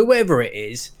or whoever it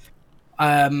is.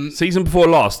 Season before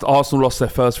last, Arsenal lost their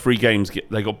first 3 games.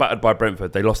 They got battered by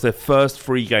Brentford. They lost their first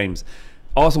 3 games.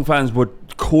 Arsenal fans were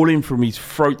calling for his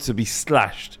throat to be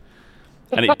slashed,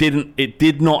 and it didn't. It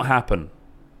did not happen.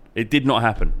 It did not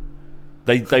happen.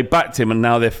 They backed him, and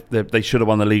now they should have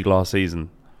won the league last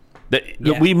season.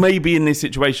 We may be in this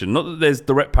situation. Not that there's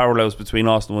direct parallels between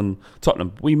Arsenal and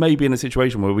Tottenham. We may be in a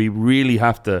situation where we really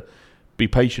have to be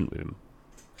patient with him.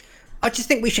 I just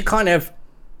think we should kind of,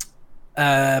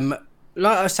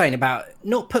 like I was saying about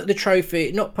not put trophy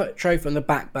on the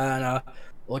back burner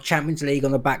or Champions League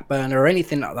on the back burner or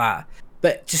anything like that,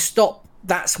 but to stop.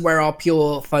 That's where our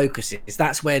pure focus is.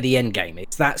 That's where the end game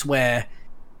is. That's where,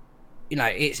 you know,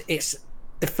 it's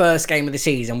the first game of the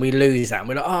season, we lose that, and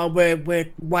we're like, oh,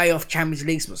 we're way off Champions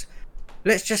League spots.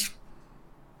 Let's just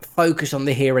focus on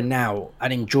the here and now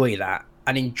and enjoy that,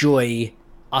 and enjoy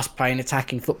us playing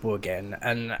attacking football again,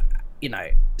 and, you know,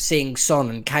 seeing Son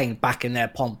and Kane back in their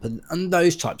pomp and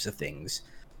those types of things.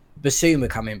 Basuma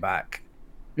coming back.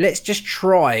 Let's just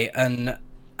try and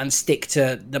stick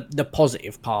to the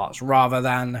positive parts, rather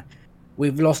than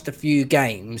we've lost a few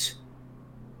games,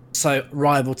 so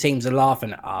rival teams are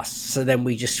laughing at us, so then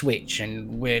we just switch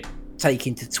and we're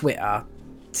taking to Twitter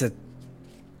to,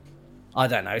 I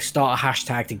don't know, start a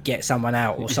hashtag to get someone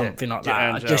out or something like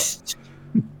that.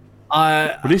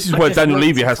 But this is where Daniel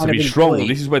Levy has to be strong.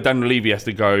 This is where Daniel Levy has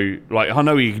to go. Like, I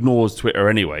know he ignores Twitter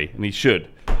anyway, and he should,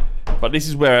 but this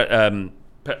is where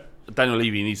Daniel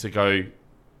Levy needs to go.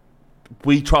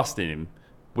 We trust in him.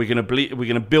 We're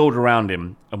gonna build around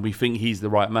him, and we think he's the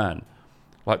right man.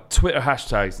 Like Twitter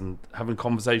hashtags and having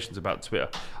conversations about Twitter.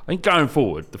 I think going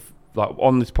forward, like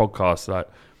on this podcast, like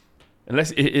unless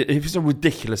if it's a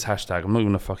ridiculous hashtag, I'm not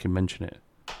going to fucking mention it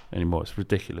anymore. It's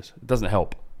ridiculous. It doesn't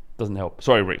help.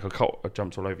 Sorry, Rick. I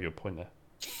jumped all over your point there.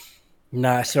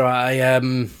 No, it's all right.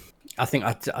 I think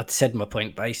I'd said my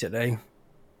point basically.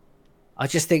 I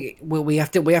just think we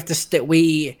have to stick.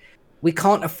 We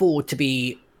can't afford to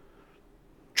be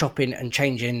chopping and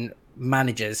changing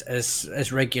managers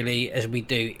as regularly as we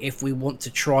do if we want to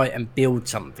try and build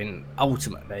something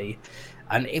ultimately.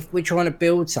 And if we're trying to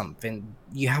build something,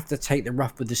 you have to take the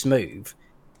rough with the smooth,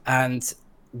 and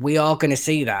we are going to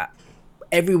see that.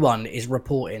 Everyone is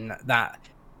reporting that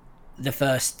the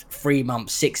first 3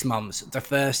 months, 6 months, the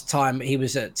first time he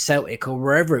was at Celtic or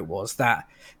wherever it was, that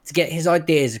to get his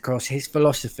ideas across, his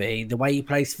philosophy, the way he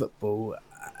plays football,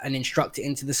 and instruct it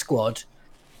into the squad,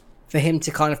 for him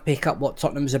to kind of pick up what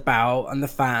Tottenham's about and the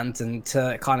fans, and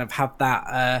to kind of have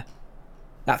that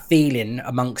feeling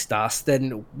amongst us,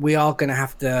 then we're going to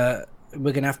have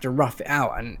to rough it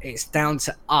out, and it's down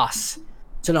to us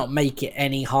to not make it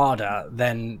any harder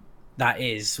than that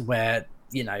is, where,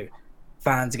 you know,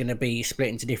 fans are going to be split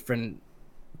into different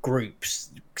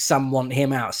groups. Some want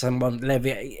him out, some want Levy.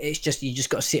 It's just, you just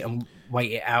got to sit and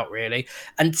wait it out, really,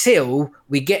 until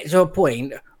we get to a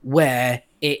point where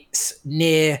it's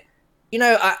near, you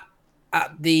know,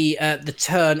 at the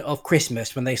turn of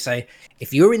Christmas, when they say,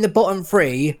 if you're in the bottom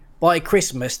 3 by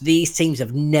Christmas, these teams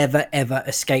have never ever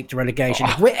escaped relegation.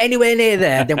 If we're anywhere near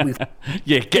there, then we've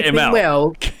get him out.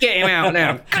 Well, get him out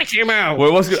now. Get him out.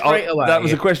 Well, that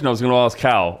was a question I was going to ask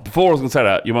Cal. Before I was going to say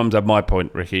that, your mum's had my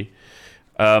point, Ricky.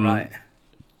 Right.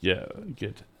 Yeah,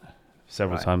 good.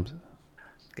 Several times.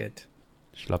 Good.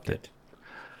 She loved it.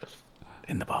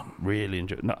 In the bum. Really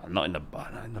enjoy. No, not in the bum.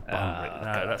 Not in the bum. Rick.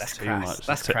 No, that's too crass. much.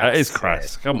 That's crass. crass. That is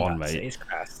crass. Come on, mate. It is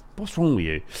crass. What's wrong with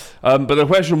you? But the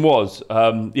question was,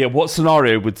 what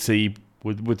scenario would see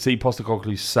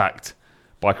Postecoglou sacked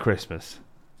by Christmas?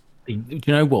 Do you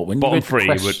know what? When bottom you three,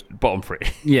 bottom three.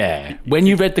 Yeah. When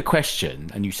you read the question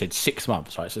and you said 6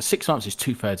 months, right? So 6 months is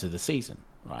 2/3 of the season,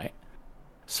 right?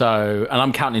 So, and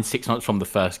I'm counting 6 months from the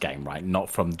first game, right? Not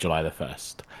from July the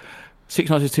 1st. 6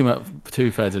 months is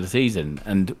 2/3 of the season.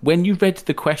 And when you read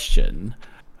the question,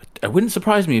 it wouldn't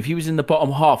surprise me if he was in the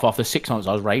bottom half after 6 months.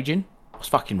 I was raging. I was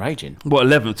fucking raging. What,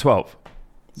 11th, 12th?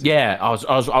 Yeah, I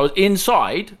was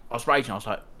inside. I was raging. I was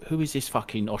like, who is this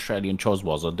fucking Australian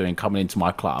Choswazza doing coming into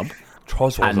my club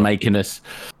and making us?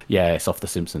 Yeah, it's off The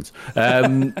Simpsons.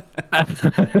 I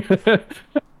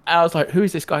was like, who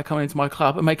is this guy coming into my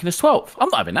club and making us 12th? I'm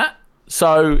not having that.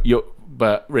 So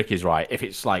but Rick is right. If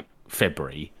it's like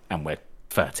February and we're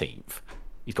 13th,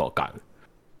 he's got to go.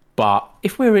 But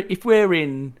if we're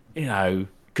in,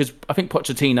 because I think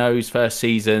Pochettino's first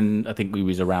season, I think we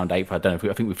was around 8th. I don't know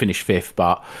I think we finished 5th,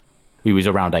 but we was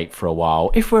around 8th for a while.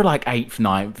 If we're like 8th,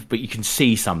 9th, but you can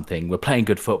see something, we're playing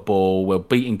good football, we're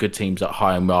beating good teams at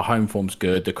home, our home form's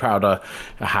good, the crowd are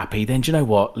happy, then do you know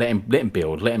what? Let him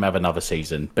build, let him have another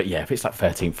season. But yeah, if it's like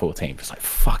 13th, 14th, it's like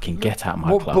fucking get out of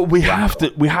my club. But we have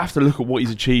to look at what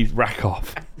he's achieved. Rack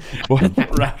off. We have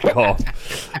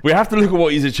to look at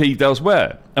what he's achieved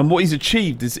elsewhere, and what he's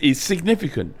achieved is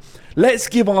significant. Let's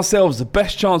give ourselves the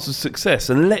best chance of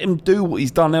success and let him do what he's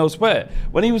done elsewhere.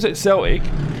 When he was at Celtic,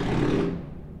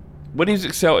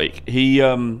 he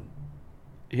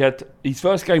had his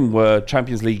first game were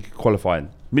Champions League qualifying.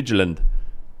 Midtjylland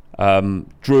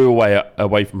drew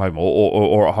away from home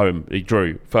or at home. He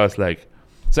drew first leg.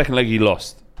 Second leg he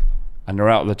lost, and they're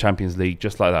out of the Champions League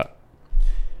just like that.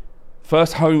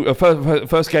 First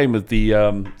game of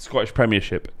the Scottish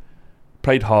Premiership,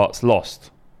 played Hearts,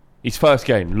 lost. His first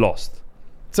game, lost.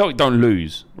 Celtic don't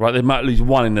lose, right? They might lose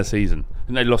one in the season,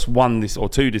 and they lost 1 or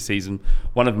 2 this season.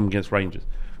 One of them against Rangers.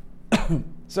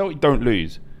 Celtic don't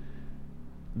lose.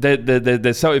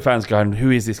 The Celtic fans going, who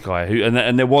is this guy?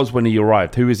 And there was when he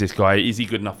arrived. Who is this guy? Is he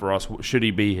good enough for us? Should he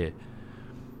be here?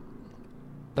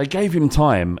 They gave him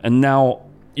time, and now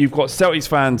you've got Celtics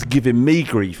fans giving me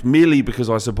grief merely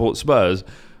because I support Spurs,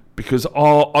 because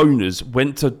our owners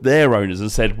went to their owners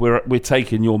and said, we're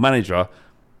taking your manager,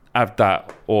 have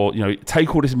that, or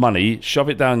take all this money, shove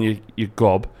it down your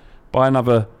gob, buy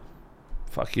another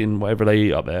fucking whatever they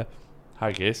eat up there,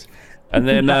 haggis, and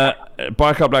then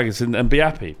buy a couple of haggis and be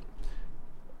happy.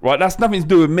 Right, that's nothing to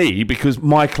do with me because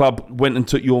my club went and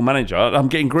took your manager. I'm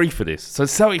getting grief for this. So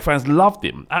Celtic fans loved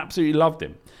him, absolutely loved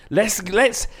him. Let's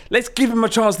give him a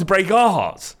chance to break our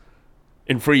hearts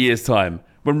in 3 years' time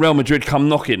when Real Madrid come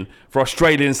knocking for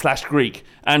Australian/Greek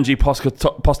Ange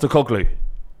Postecoglou.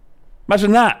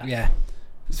 Imagine that. Yeah.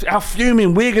 How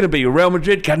fuming we're going to be with Real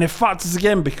Madrid. Can they fucked us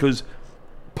again because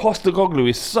Postecoglou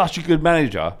is such a good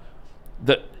manager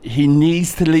that he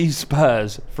needs to leave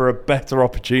Spurs for a better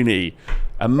opportunity.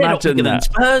 Imagine they're not bigger that.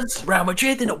 than Spurs, Real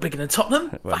Madrid, they're not bigger than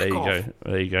Tottenham. Well, there you go.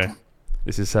 There you go.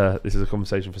 This is a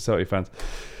conversation for Celtic fans.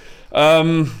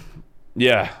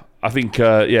 Yeah, I think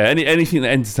anything that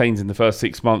entertains in the first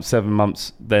 6 months, 7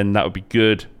 months, then that would be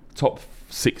good. Top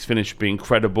 6 finish would be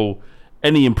incredible.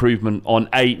 Any improvement on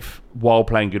 8th while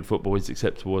playing good football is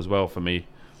acceptable as well for me.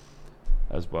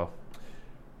 As well.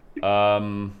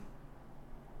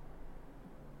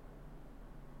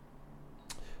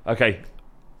 Okay.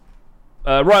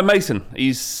 Ryan Mason,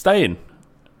 he's staying.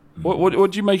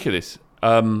 What do you make of this?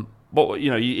 There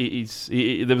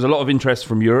was a lot of interest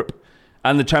from Europe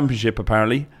and the Championship.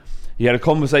 Apparently, he had a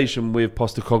conversation with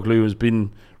Postecoglou, has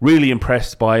been really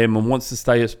impressed by him and wants to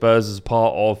stay at Spurs as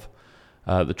part of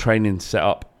the training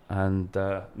setup and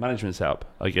management setup,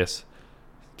 I guess.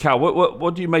 Cal,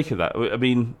 what do you make of that? I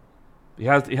mean, he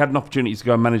had an opportunity to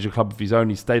go and manage a club of his own.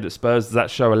 He stayed at Spurs. Does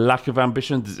that show a lack of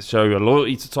ambition? Does it show a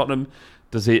loyalty to Tottenham?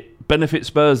 Does it benefit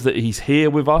Spurs that he's here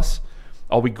with us?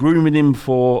 Are we grooming him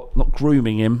for... Not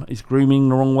grooming him. Is grooming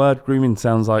the wrong word? Grooming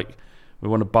sounds like we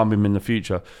want to bum him in the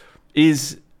future.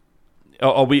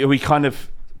 Are we kind of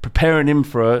preparing him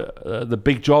for the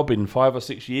big job in 5 or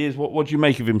 6 years? What do you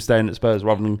make of him staying at Spurs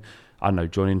rather than, I don't know,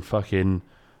 joining fucking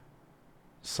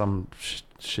some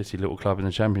shitty little club in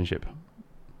the Championship?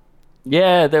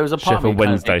 Yeah, there was a part Sheffield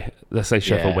Wednesday. Let's say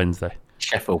Sheffield Wednesday.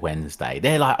 Sheffield Wednesday.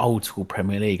 They're like old school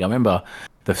Premier League. I remember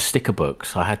the sticker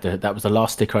books. That was the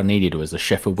last sticker I needed, was the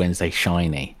Sheffield Wednesday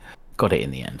shiny. Got it in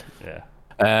the end. Yeah.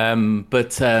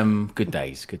 But good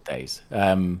days.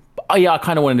 I I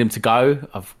kind of wanted him to go.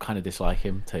 I've kind of dislike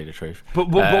him, to tell you the truth. But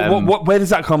where does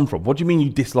that come from? What do you mean you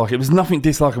dislike him? There's nothing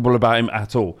dislikable about him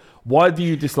at all. Why do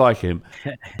you dislike him?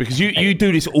 Because you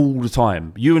do this all the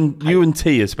time. You and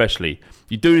T especially.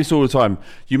 You do this all the time.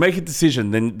 You make a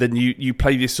decision, then you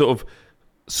play this sort of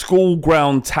school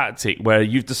ground tactic where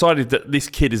you've decided that this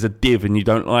kid is a div and you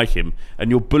don't like him, and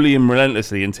you'll bully him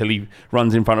relentlessly until he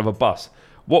runs in front of a bus.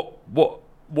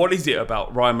 What is it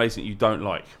about Ryan Mason you don't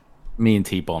like? Me and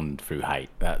T bond through hate.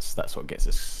 That's what gets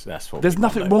us. That's what. There's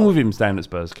nothing wrong with him staying at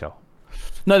Spurs, Cal.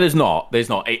 No, there's not.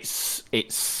 It's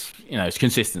it's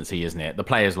consistency, isn't it? The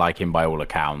players like him by all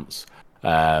accounts.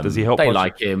 Does he help? They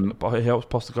like him. He helps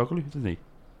Postecoglou, doesn't he?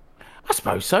 I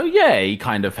suppose so. Yeah, he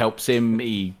kind of helps him.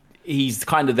 He's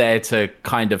kind of there to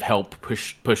kind of help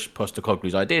push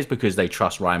Postecoglou's ideas because they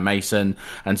trust Ryan Mason,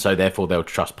 and so therefore they'll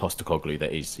trust Postecoglou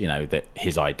that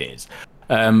his ideas.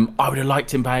 I would have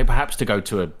liked him perhaps to go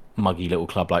to a muggy little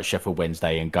club like Sheffield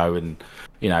Wednesday and go and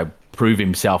prove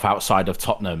himself outside of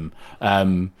Tottenham.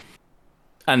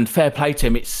 And fair play to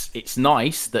him. It's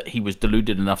nice that he was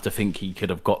deluded enough to think he could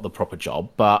have got the proper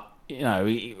job, but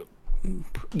I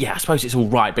suppose it's all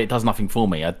right, but it does nothing for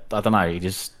me. I don't know. I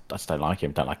just don't like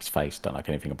him. Don't like his face. Don't like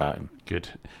anything about him. Good,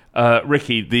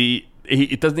 Ricky.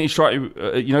 It doesn't he strike you?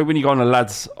 When you go on a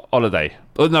lads' holiday?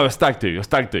 Oh no, a stag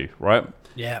do, right?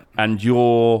 Yeah. And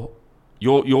you're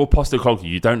Postecoglou.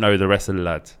 You don't know the rest of the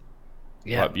lads.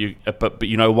 Yeah. Right? But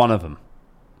you know one of them,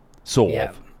 sort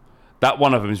of. That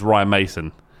one of them is Ryan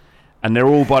Mason, and they're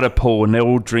all by the pool and they're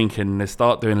all drinking. And they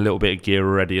start doing a little bit of gear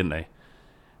already, aren't they?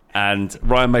 And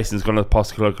Ryan Mason's gone to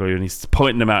Postecoglou and he's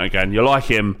pointing them out again. You like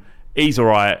him? He's all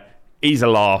right. He's a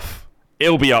laugh.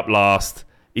 He'll be up last.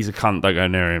 He's a cunt. Don't go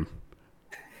near him.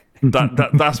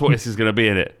 That's what this is going to be,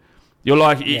 in it. You're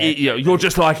like, you're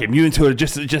just like him. You and two are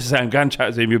just saying, go and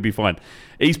chat to him. You'll be fine.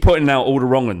 He's pointing out all the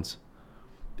wrong ones.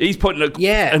 He's pointing at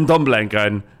Ndombele and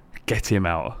going, get him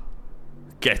out.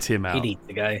 Get him out. He needs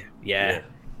to go. Yeah.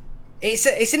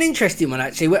 It's an interesting one,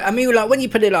 actually. I mean, like, when you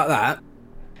put it like that,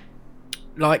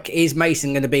 like, is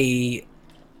Mason going to be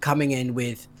coming in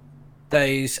with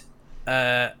those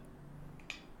the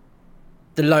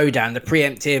lowdown, the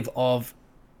preemptive of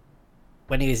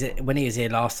when he was here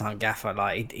last time, Gaffer?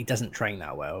 Like, he doesn't train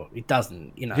that well. He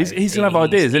doesn't, He's gonna have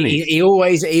ideas, isn't he? He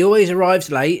always arrives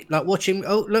late. Like, watch him.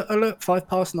 Oh look,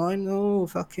 9:05. Oh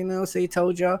fucking hell! See,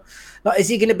 told you. Like, is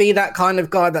he going to be that kind of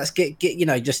guy that's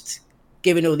just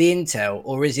giving all the intel,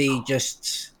 or is he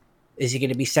just? Is he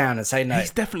going to be sound and say no?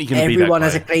 He's definitely going to be that guy.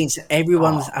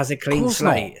 Everyone has a clean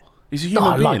slate. He's a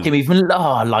human being.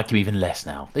 I like him even less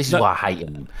now. This is why I hate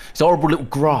him. It's a horrible little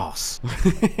grass.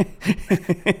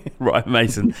 Ryan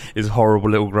Mason is horrible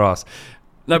little grass.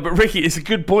 No, but Ricky, it's a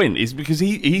good point. It's because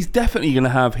he's definitely going to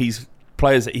have his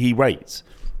players that he rates.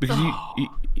 Because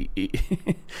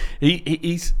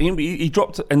he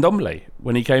dropped Ndombele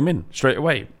when he came in straight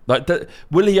away. Like,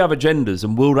 will he have agendas,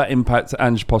 and will that impact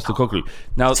Ange Postecoglou?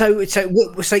 Now, so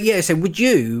would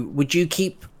you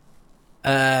keep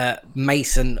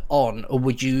Mason on, or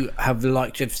would you have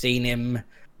liked to have seen him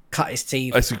cut his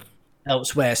teeth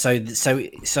elsewhere? So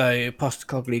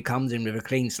Postecoglou comes in with a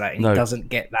clean slate and he doesn't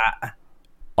get that.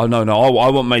 Oh no, I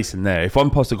want Mason there. If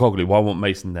I'm Postecoglou, I want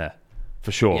Mason there.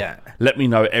 For sure. Yeah. Let me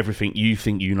know everything you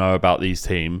think you know about these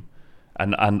team,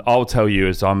 and I'll tell you,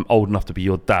 as I'm old enough to be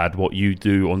your dad, what you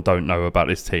do or don't know about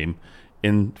this team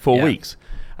in 4 weeks.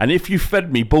 And if you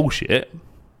fed me bullshit,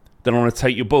 then I'm going to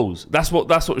take your balls. That's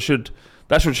what should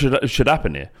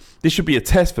happen here. This should be a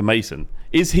test for Mason.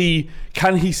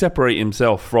 Can he separate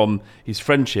himself from his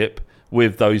friendship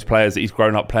with those players that he's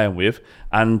grown up playing with,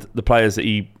 and the players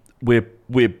that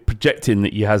we're projecting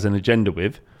that he has an agenda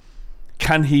with?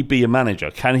 Can he be a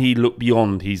manager? Can he look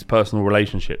beyond his personal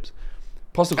relationships?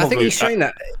 I think he's shown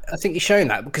that. I think he's shown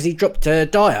that because he dropped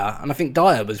Dyer, and I think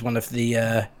Dyer was one of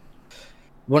the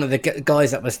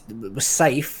guys that was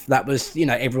safe. That was,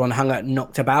 everyone hung out,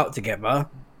 knocked about together,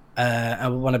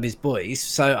 and one of his boys.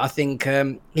 So I think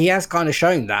he has kind of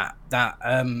shown that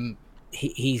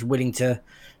he's willing to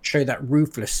show that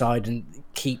ruthless side and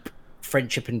keep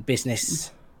friendship and business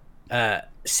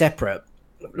separate.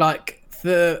 Like,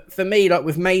 For me, like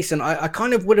with Mason, I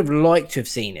kind of would have liked to have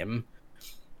seen him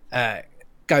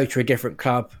go to a different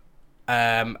club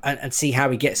and see how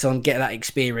he gets on, get that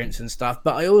experience and stuff.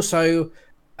 But I also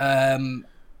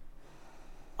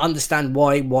understand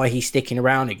why he's sticking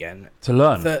around again to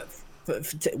learn.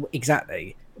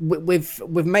 Exactly.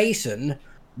 With Mason,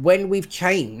 when we've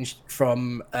changed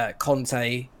from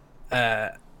Conte and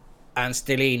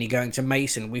Stellini going to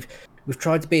Mason, we've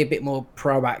tried to be a bit more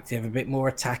proactive, a bit more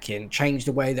attacking, change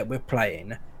the way that we're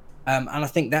playing. And I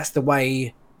think that's the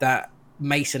way that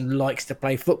Mason likes to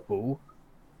play football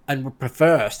and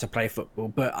prefers to play football,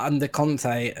 but under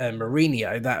Conte and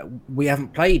Mourinho, that we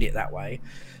haven't played it that way.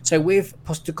 So with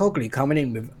Postecoglou coming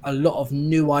in with a lot of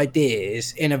new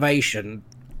ideas, innovation,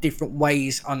 different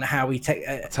ways on how he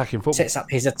attacking football, sets up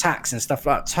his attacks and stuff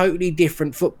like that, totally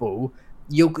different football.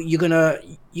 You're gonna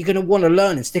want to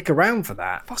learn and stick around for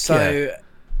that.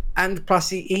 And plus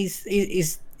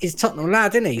he's Tottenham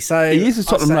lad, isn't he? So he is a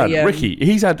Tottenham lad. Ricky,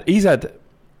 he's had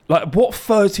like, what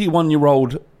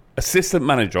 31-year-old assistant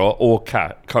manager or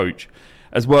coach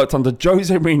has worked under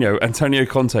Jose Mourinho, Antonio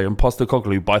Conte and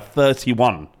Postecoglou by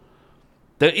 31?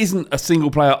 There isn't a single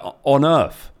player on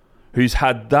earth who's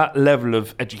had that level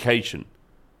of education.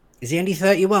 Is he only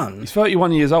 31? He's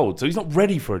 31 years old, so he's not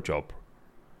ready for a job.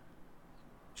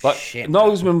 Like,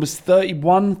 Nagelsmann was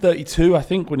 31, 32, I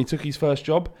think, when he took his first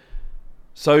job.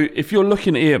 So if you're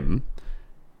looking at him,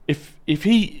 if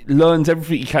he learns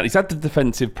everything he can, he's had the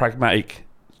defensive, pragmatic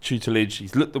tutelage.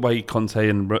 He's looked the way Conte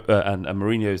and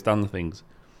Mourinho has done things.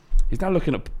 He's now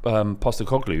looking at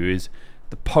Postecoglou, who is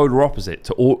the polar opposite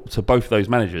to both those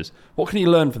managers. What can he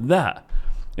learn from that?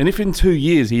 And if in 2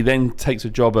 years he then takes a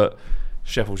job at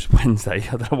Sheffield Wednesday,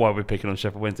 I don't know why we're picking on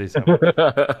Sheffield Wednesday,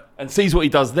 and sees what he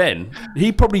does then,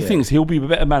 he probably thinks he'll be a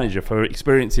better manager for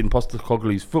experiencing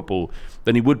Postecoglou's football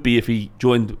than he would be if he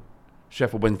joined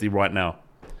Sheffield Wednesday right now.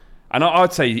 And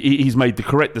I'd say he's made the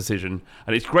correct decision,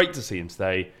 and it's great to see him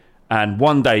stay. And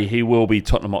one day he will be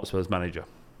Tottenham Hotspur's manager.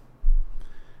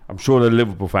 I'm sure the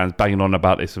Liverpool fans banging on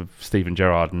about this of Steven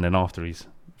Gerrard, and then after his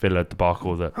Villa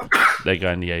debacle, that they're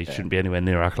going, he shouldn't be anywhere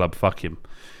near our club. Fuck him.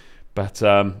 But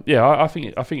I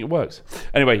think it works.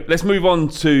 Anyway, let's move on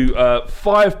to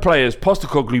 5 players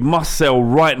Postecoglou must sell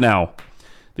right now.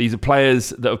 These are players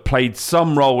that have played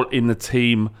some role in the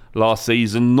team last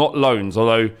season, not loans,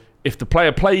 although if the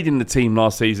player played in the team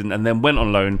last season and then went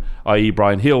on loan, i.e.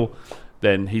 Bryan Hill,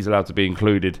 then he's allowed to be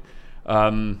included.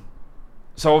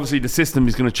 So obviously the system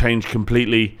is going to change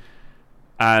completely,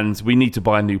 and we need to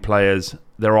buy new players.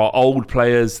 There are old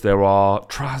players, there are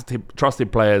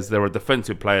trusted players, there are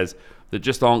defensive players that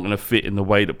just aren't going to fit in the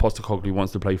way that Postecoglou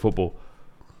wants to play football.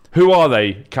 Who are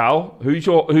they, Cal? Who's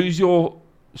your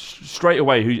straight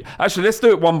away? Actually, let's do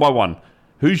it one by one.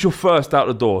 Who's your first out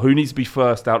the door? Who needs to be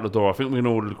first out the door? I think we can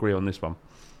all agree on this one.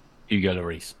 Hugo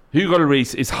Lloris. Hugo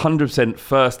Lloris is 100%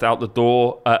 first out the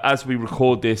door. As we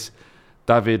record this,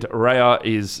 David Raya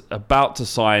is about to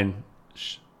sign,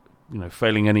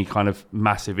 failing any kind of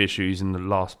massive issues in the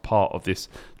last part of this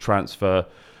transfer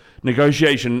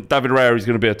negotiation. David Raya is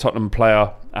going to be a Tottenham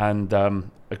player and a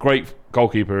great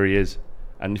goalkeeper he is.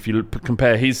 And if you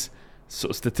compare his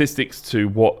sort of statistics to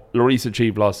what Lloris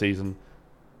achieved last season,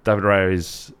 David Raya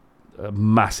is a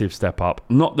massive step up.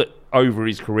 Not that over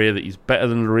his career that he's better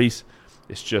than Lloris.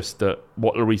 It's just that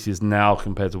what Lloris is now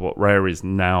compared to what Raya is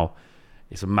now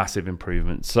is a massive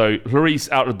improvement. So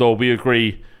Lloris out the door, we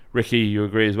agree. Ricky, you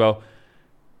agree as well?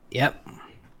 Yep.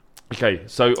 Okay,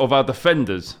 so of our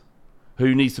defenders,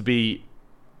 who needs to be...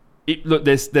 Look,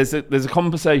 there's a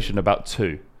conversation about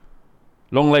 2.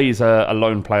 Longley is a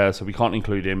loan player, so we can't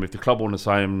include him. If the club want to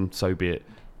sign him, so be it.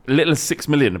 A little as 6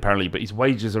 million apparently, but his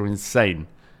wages are insane.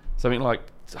 Something like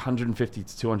 150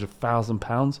 to 200,000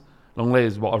 pounds. Longley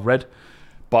is what I've read.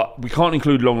 But we can't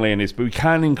include Longley in this, but we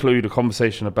can include a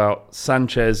conversation about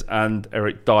Sanchez and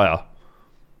Eric Dyer.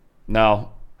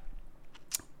 Now,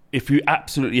 if you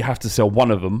absolutely have to sell one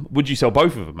of them, would you sell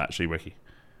both of them, actually, Ricky?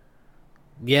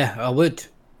 Yeah, I would.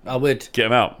 Get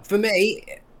them out. For me,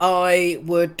 I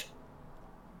would...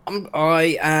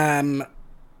 I am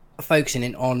focusing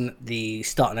in on the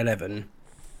starting 11.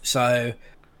 So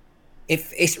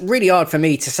if it's really hard for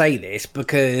me to say this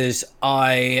because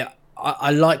I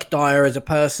like Dyer as a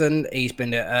person. He's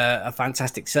been a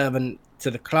fantastic servant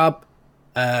to the club.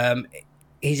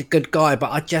 He's a good guy,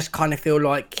 but I just kind of feel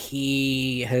like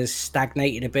he has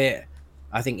stagnated a bit.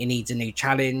 I think he needs a new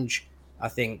challenge. I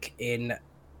think in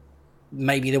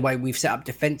maybe the way we've set up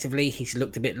defensively, he's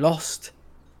looked a bit lost.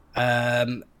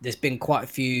 There's been quite a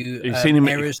few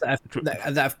errors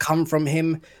that have come from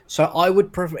him. So I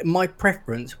would my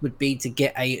preference would be to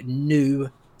get a new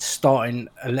starting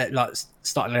 11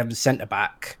 centre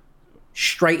back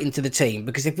straight into the team,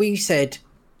 because if we said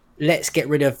let's get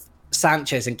rid of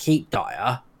Sanchez and keep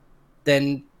Dyer,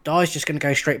 then Dyer's just going to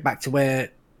go straight back to where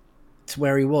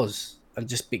he was and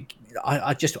just be.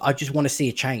 I just want to see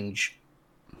a change.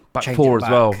 Back four as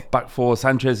well. Back four.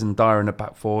 Sanchez and Dyer in the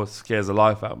back four scares the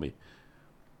life out of me.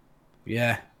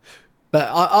 Yeah, but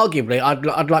arguably,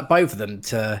 I'd like both of them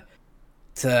to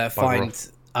find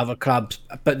other clubs,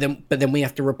 but then we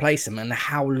have to replace them. And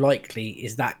how likely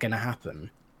is that going to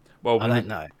happen? Well, I don't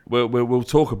know. We'll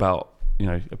talk about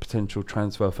a potential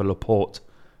transfer for Laporte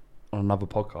on another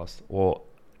podcast, or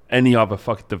any other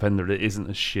fucking defender that isn't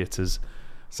as shit as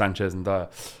Sanchez and Dyer.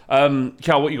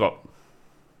 Cal, what you got?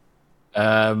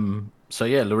 So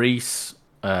yeah, Lloris,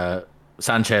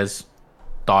 Sanchez,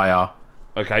 Dyer.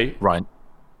 Okay. Ryan.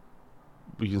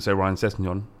 We can say Ryan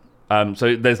Sessegnon.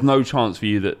 So there's no chance for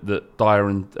you that Dyer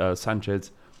and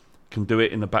Sanchez can do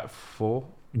it in the back four?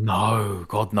 No,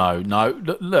 God, no.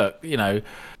 Look, you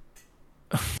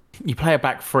play a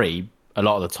back three a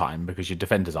lot of the time because your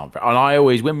defenders aren't very... And I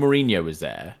always, when Mourinho was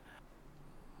there,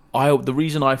 the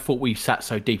reason I thought we sat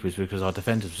so deep was because our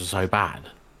defenders were so bad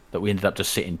that we ended up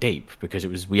just sitting deep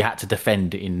because we had to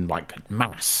defend in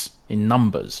mass, in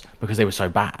numbers, because they were so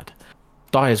bad.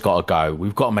 Dyer's got to go.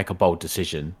 We've got to make a bold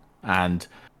decision. And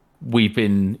we've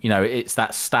been, it's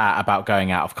that stat about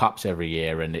going out of cups every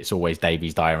year, and it's always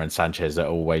Davies, Dyer and Sanchez that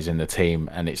are always in the team.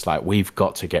 And it's we've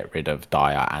got to get rid of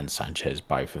Dyer and Sanchez,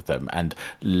 both of them. And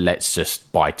let's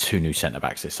just buy 2 new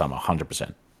centre-backs this summer,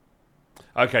 100%.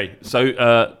 Okay,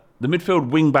 so the midfield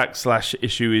wing-back /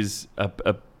 issue is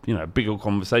a bigger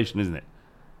conversation, isn't it?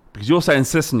 Because you're saying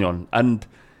Sessegnon, and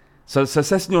so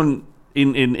Sessegnon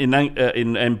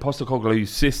in Postecoglou's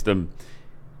system,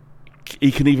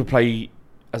 he can either play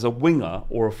as a winger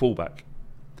or a fullback.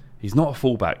 He's not a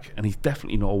fullback, and he's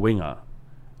definitely not a winger.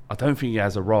 I don't think he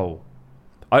has a role.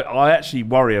 I actually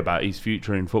worry about his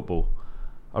future in football.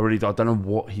 I really do. I don't know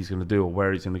what he's going to do or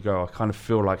where he's going to go. I kind of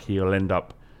feel like he'll end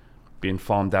up being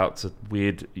farmed out to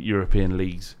weird European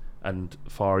leagues and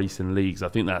Far Eastern leagues. I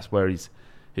think that's where his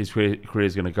career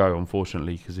is going to go,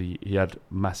 unfortunately, because he had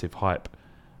massive hype.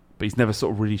 But he's never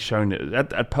sort of really shown it.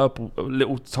 Had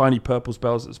little tiny purple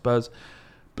spells at Spurs.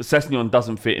 But Sessegnon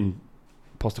doesn't fit in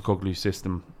Postecoglou's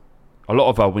system. A lot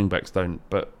of our wing-backs don't,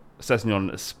 but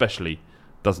Sessegnon especially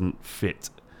doesn't fit.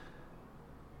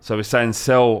 So we're saying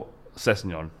sell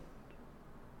Sessegnon.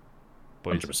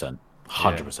 100%.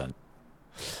 100%. Yeah.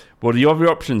 Well, the other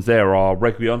options there are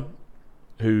Reguilon,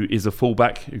 who is a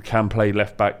fullback, who can play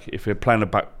left-back. If we're playing a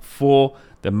back four,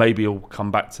 then maybe he'll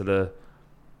come back to the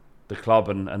club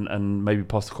and maybe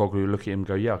Postecoglou will look at him and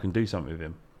go, yeah, I can do something with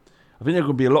him. I think there are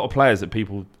going to be a lot of players that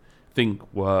people think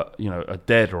were, are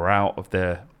dead or out of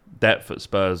their depth at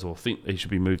Spurs or think they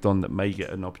should be moved on that may get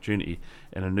an opportunity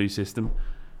in a new system.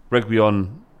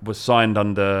 Reguilon was signed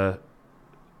under...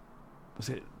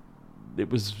 It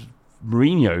was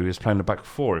Mourinho who was playing the back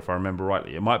four, if I remember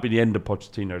rightly. It might be the end of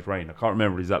Pochettino's reign. I can't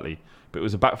remember exactly. But it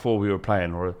was a back four we were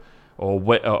playing, or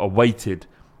a weighted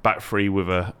back three with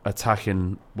a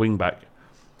attacking wing back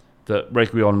that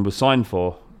Reguilon was signed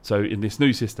for. So in this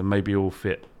new system, maybe he'll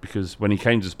fit, because when he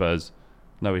came to Spurs,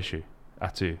 no issue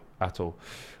at all.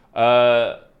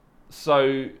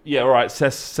 So yeah, all right.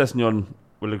 Sessegnon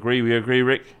will agree. We agree,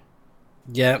 Rick.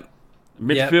 Yeah.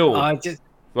 Midfield. Yeah,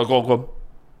 go on.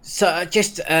 So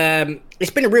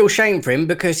it's been a real shame for him,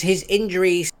 because his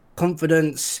injuries,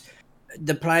 confidence,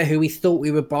 the player who we thought we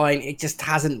were buying, it just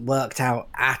hasn't worked out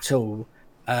at all.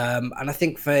 And I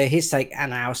think for his sake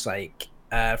and our sake,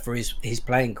 for his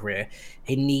playing career,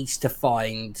 he needs to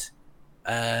find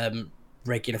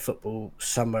regular football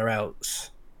somewhere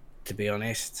else, to be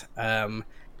honest.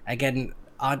 Again,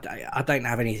 I don't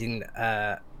have anything,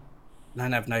 I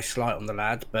don't have no slight on the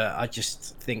lad, but I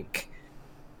just think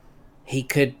he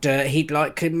could make...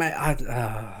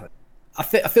 I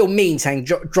feel mean saying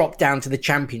drop down to the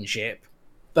Championship,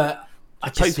 but I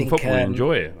just play some football and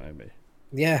enjoy it, maybe.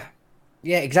 Yeah,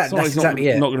 exactly. That's exactly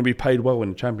it. Not going to be paid well in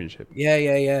the Championship.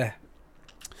 Yeah.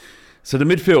 So the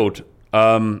midfield.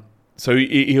 So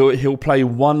he'll play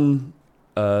one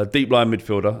deep line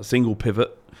midfielder, a single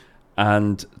pivot,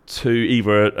 and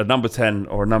either a number 10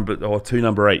 or two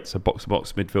number 8s, so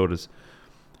box-to-box midfielders.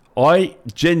 I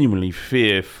genuinely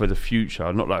fear for the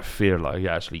future. Not like fear, like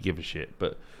I actually give a shit,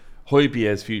 but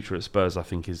Højbjerg's future at Spurs, I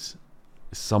think, is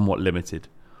somewhat limited.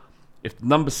 If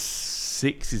number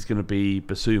 6 is going to be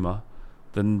Basuma,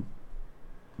 then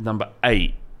number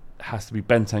 8 has to be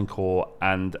Bentancur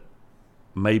and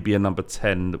maybe a number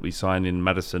 10 that we sign in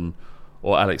Maddison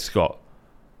or Alex Scott.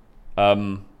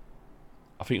 I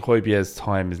think Højbjerg's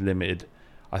time is limited.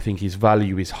 I think his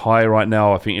value is high right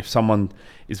now. I think if someone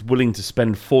is willing to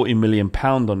spend £40 million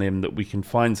on him, that we can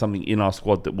find something in our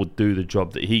squad that will do the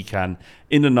job that he can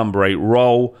in the number 8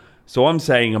 role. So I'm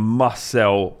saying a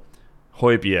must-sell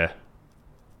Højbjerg.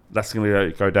 That's going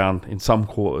to go down in some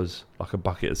quarters like a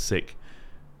bucket of sick.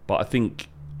 But I think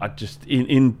I just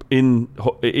in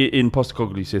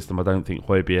Postecoglou's system, I don't think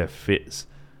Højbjerg fits.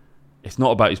 It's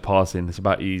not about his passing. It's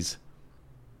about his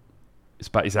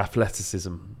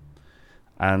athleticism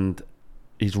and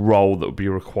his role that would be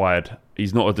required.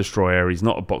 He's not a destroyer. He's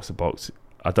not a box-to-box.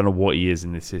 I don't know what he is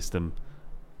in this system.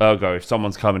 Ergo, if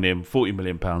someone's coming in, £40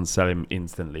 million, sell him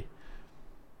instantly.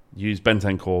 Use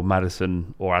Bentancur,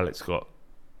 Maddison, or Alex Scott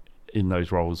in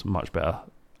those roles much better.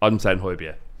 I'm saying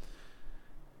Højbjerg.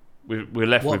 We're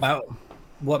left with...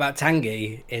 What about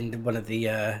Tanguy in one of the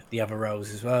other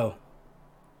roles as well?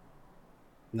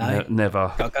 No,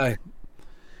 never. Gotta go.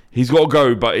 He's got to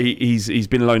go, but he's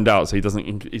been loaned out, so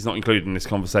he's not included in this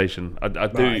conversation. I do.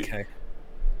 Right, okay.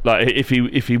 Like if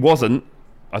he wasn't,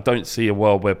 I don't see a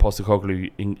world where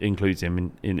Postecoglou includes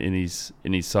him in his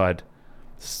side.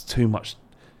 It's too much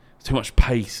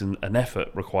pace and effort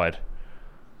required.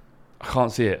 I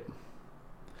can't see it.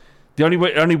 The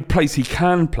only place he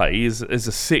can play is a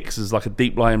 6, as like a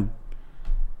deep line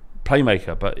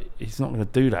playmaker, but he's not going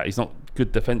to do that. He's not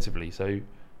good defensively, so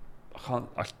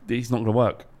he's not going to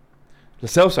work. Lo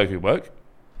Celso could work.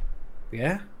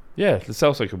 Yeah? Yeah, Lo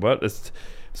Celso could work. It's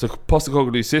a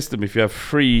Postecoglou system. If you have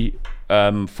 3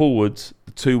 forwards,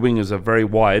 the 2 wingers are very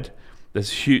wide. There's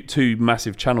 2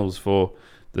 massive channels for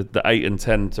the 8 and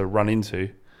 10 to run into.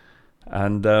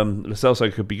 And Lo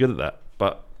Celso could be good at that.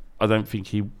 But I don't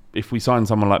think if we sign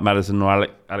someone like Maddison or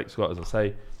Alex Scott, as I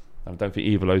say, I don't think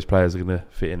either of those players are going to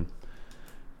fit in.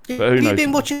 But who knows? You've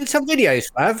been watching some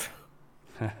videos, Flav?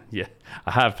 Yeah,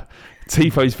 I have.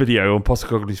 Tifo's video on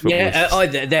Postecoglou's football.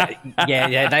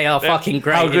 Yeah, they are fucking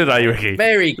great. How good are you, Ricky?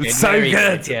 Very good. So very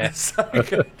good. Yeah. So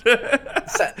good.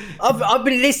 So, I've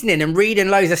been listening and reading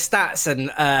loads of stats and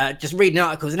just reading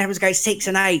articles, and everyone's going 6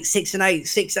 and 8, 6 and 8,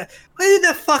 6. Who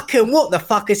the fuck and what the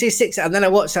fuck is this 6? And then I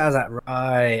watched that. I was like,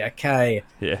 right, okay.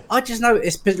 Yeah. I just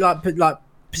noticed like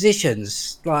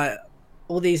positions, like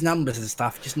all these numbers and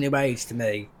stuff, just new age to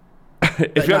me.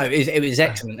 But no, it was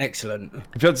excellent.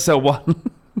 If you had to sell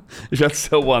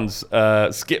one,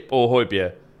 Skip or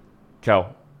Højbjerg,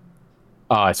 Cal?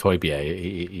 It's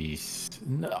Højbjerg.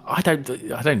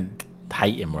 I don't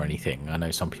hate him or anything. I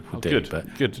know some people do, good,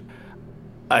 but good.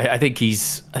 I think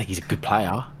he's a good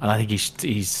player, and I think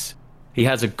he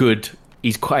has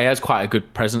quite a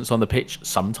good presence on the pitch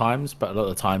sometimes, but a lot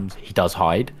of the times he does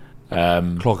hide.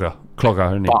 Clogger,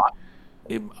 isn't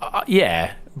he?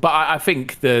 Yeah, but I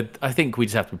think we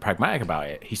just have to be pragmatic about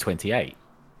it. He's 28.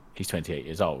 He's 28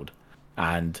 years old,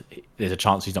 and there's a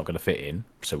chance he's not going to fit in,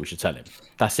 so we should sell him.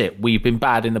 That's it. We've been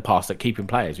bad in the past at keeping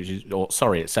players,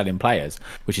 at selling players,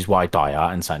 which is why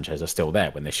Dyer and Sanchez are still there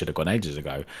when they should have gone ages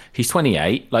ago. He's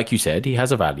 28, like you said, he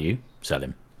has a value. Sell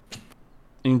him.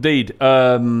 Indeed.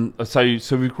 So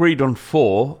we've agreed on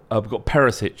 4. We've got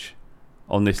Perisic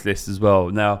on this list as well.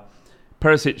 Now,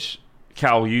 Perisic,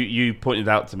 Cal, you pointed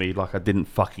out to me like I didn't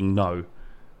fucking know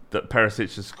that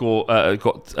Perisic has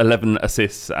got 11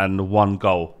 assists and 1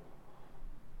 goal.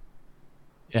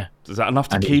 Yeah. Is that enough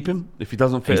to keep him if he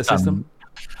doesn't fit a system?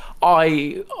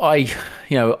 I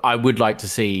would like to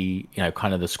see,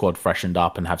 kind of the squad freshened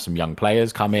up and have some young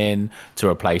players come in to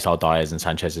replace our Dyers and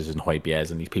Sanchez's and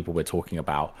Højbjergs and these people we're talking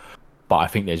about. But I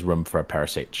think there's room for a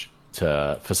Perisic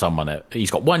for someone. He's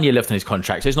got 1 year left in his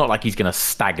contract, so it's not like he's going to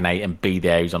stagnate and be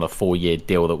there. He's on a 4-year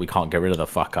deal that we can't get rid of the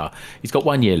fucker. He's got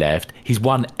 1 year left. He's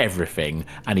won everything,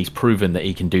 and he's proven that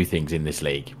he can do things in this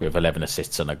league with 11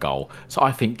 assists and a goal. So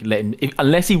I think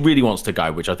unless he really wants to go,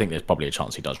 which I think there's probably a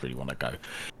chance he does really want to go.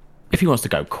 If he wants to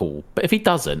go, cool. But if he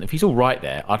doesn't, if he's all right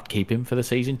there, I'd keep him for the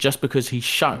season just because he's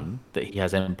shown that he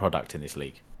has end product in this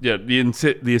league. Yeah,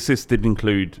 the assist did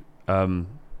include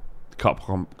cup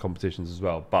competitions as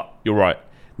well, but you're right.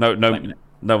 No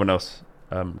one else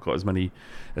got as many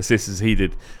assists as he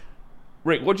did.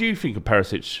 Rick, what do you think of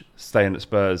Perisic staying at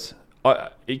Spurs?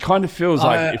 It kind of feels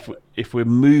like if we're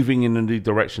moving in a new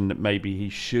direction that maybe he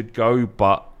should go,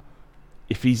 but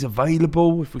if he's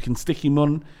available, if we can stick him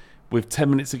on with 10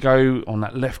 minutes to go on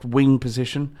that left wing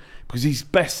position, because his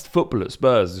best football at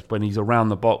Spurs is when he's around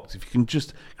the box. If you can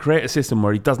just create a system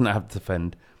where he doesn't have to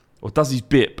defend, or does his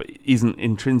bit but isn't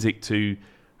intrinsic to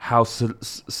how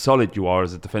solid you are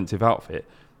as a defensive outfit,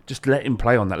 just let him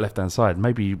play on that left-hand side.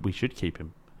 Maybe we should keep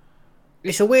him.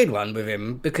 It's a weird one with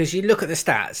him because you look at the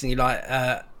stats and you're like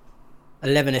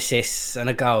 11 assists and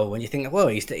a goal, and you think, well,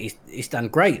 he's done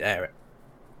great there.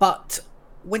 But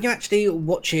when you actually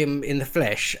watch him in the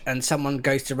flesh and someone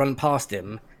goes to run past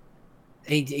him,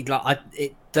 he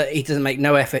doesn't make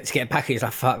no effort to get back. He's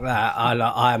like, fuck that.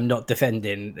 I am not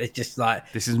defending. It's just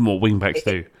like, this is more wing backs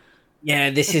do. Yeah,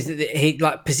 this is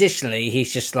positionally.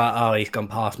 He's just like, oh, he's gone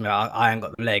past me. I ain't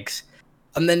got the legs.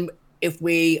 And then if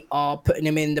we are putting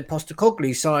him in the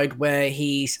Postecoglou side where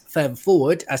he's further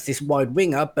forward as this wide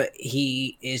winger, but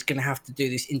he is going to have to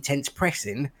do this intense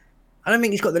pressing, I don't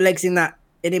think he's got the legs in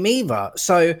him either.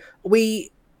 So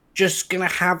we just going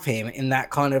to have him in that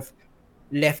kind of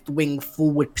left wing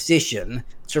forward position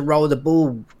to roll the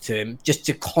ball to him, just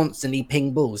to constantly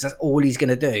ping balls. That's all he's going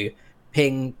to do.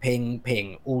 Ping, ping,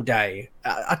 ping all day.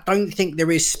 I don't think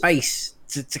there is space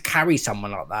to carry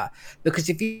someone like that, because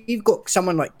if you've got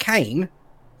someone like Kane,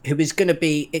 who is going to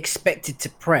be expected to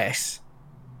press,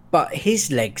 but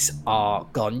his legs are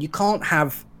gone, you can't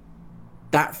have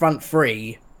that front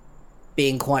three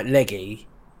being quite leggy.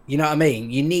 You know what I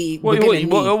mean? You need. What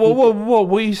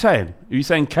are you saying? Are you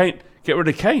saying Kane? Get rid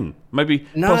of Kane? Maybe.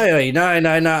 No.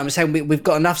 I'm saying we've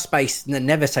got enough space.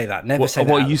 Never say that. Never say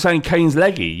that. What are you saying? Kane's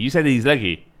leggy? You said he's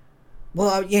leggy.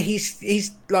 Well, yeah,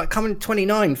 he's like coming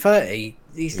 29, 30.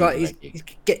 He's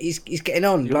getting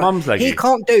on. Your mum's leggy. He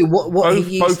can't do what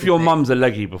he used both to your do. mums are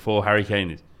leggy before Harry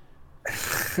Kane is.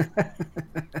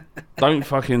 Don't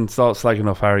fucking start slagging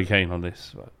off Harry Kane on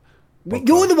this.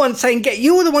 You're the one saying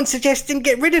you're the one suggesting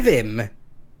get rid of him.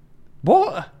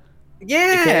 What?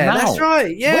 Yeah, that's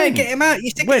right. Yeah, When? get him out. You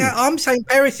stick it out. I'm saying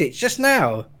Perisic just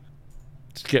now.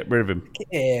 Just get rid of him. Get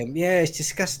him. Yeah, it's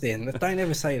disgusting. Don't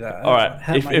ever say that. All right.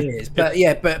 Hurt my ears. But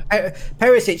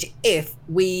Perisic,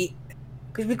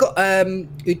 because we've got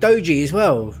Udoji as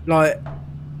well. Like,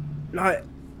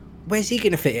 where's he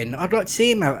going to fit in? I'd like to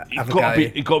see him have a go.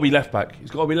 He's got to be left back.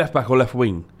 He's got to be left back or left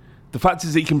wing. The fact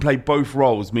is he can play both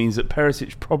roles means that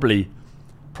Perisic probably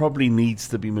needs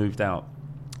to be moved out.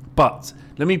 But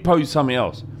let me pose something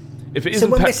else. If it so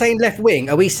when we're saying left wing,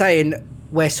 are we saying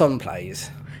where Son plays?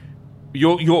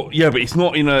 But it's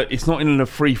not in a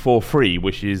 3-4-3,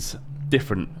 which is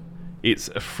different. It's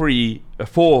a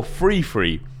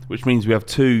 4-3-3, which means we have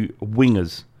two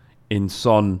wingers in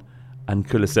Son and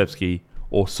Kulusevski,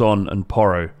 or Son and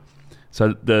Porro.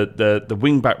 So the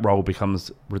wing back role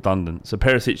becomes redundant. So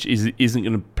Perisic isn't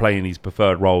going to play in his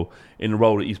preferred role, in a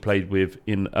role that he's played with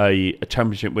in a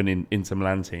championship winning Inter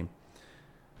Milan team.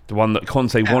 The one that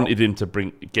Conte wanted him to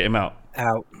get him out.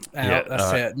 Out. Yeah,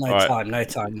 that's it. No time.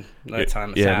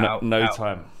 No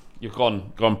time. You're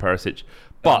gone, Perisic.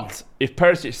 But if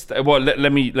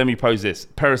Perisic, let me pose this: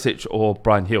 Perisic or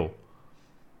Bryan Hill.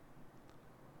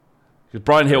 Because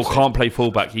Bryan Hill can't play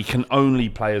fullback; he can only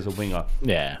play as a winger.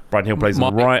 Yeah, Bryan Hill plays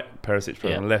on the right, Perisic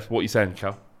plays on the left. What are you saying,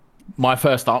 Cal? My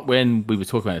first thought when we were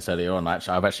talking about this earlier on,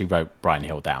 I've actually wrote Bryan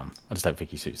Hill down. I just don't think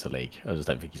he suits the league. I just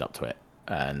don't think he's up to it,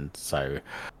 and so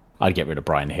I'd get rid of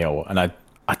Bryan Hill. And I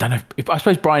don't know if I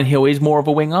suppose Bryan Hill is more of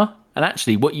a winger. And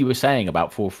actually, what you were saying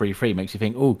about 4-3-3 makes you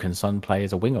think, oh, can Son play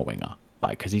as a winger?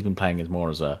 Like, because he's been playing as more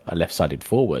as a left-sided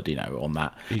forward, on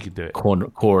that he could do it. Corner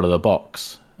of the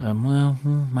box.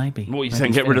 Maybe. What are you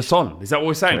saying? Get rid of Son? Is that what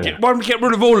we're saying? Why don't we get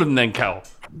rid of all of them then, Cal?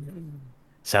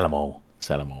 Sell them all.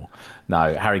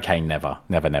 No, Harry Kane never.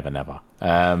 Imagine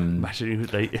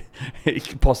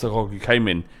Postecoglou came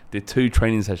in, did 2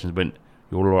 training sessions, went,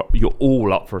 you're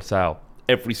all up for a sale.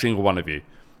 Every single one of you.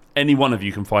 Any one of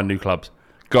you can find new clubs.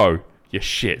 Go. You're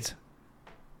shit.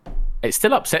 It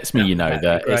still upsets me,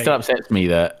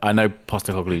 that I know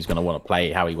Postecoglou is going to want to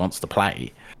play how he wants to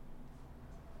play.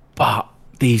 But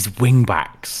these wing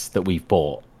backs that we've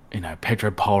bought,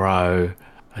 Pedro Porro,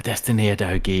 Destiny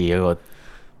Udogie, or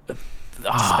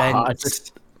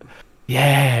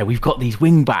we've got these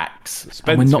wing backs.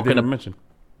 Spence, we're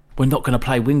not going to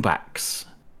play wing backs.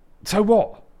 So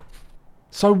what?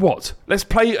 Let's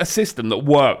play a system that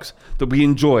works, that we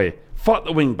enjoy. Fuck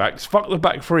the wing backs. Fuck the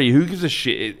back three. Who gives a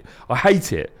shit? I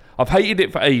hate it. I've hated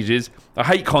it for ages. I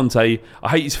hate Conte. I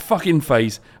hate his fucking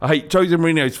face. I hate Jose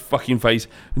Mourinho's fucking face.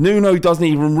 Nuno doesn't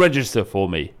even register for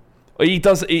me. He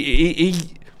does. He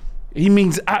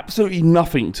means absolutely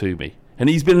nothing to me. And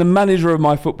he's been the manager of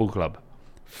my football club.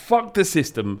 Fuck the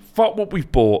system. Fuck what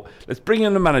we've bought. Let's bring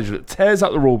in a manager that tears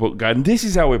up the rule book going, this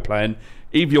is how we're playing.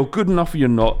 Either you're good enough or you're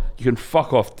not. You can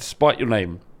fuck off despite your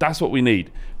name. That's what we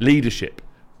need. Leadership.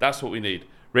 That's what we need.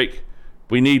 Rick,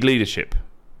 we need leadership.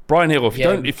 Bryan Hill,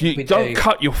 if you don't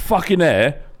cut your fucking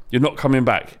hair, you're not coming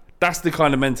back. That's the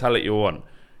kind of mentality you want.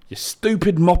 You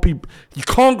stupid moppy. You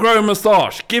can't grow a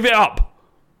moustache. Give it up.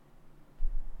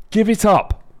 Give it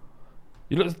up.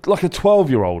 You look like a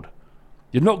 12-year-old.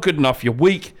 You're not good enough. You're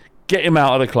weak. Get him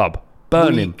out of the club.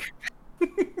 Burn him.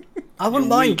 I wouldn't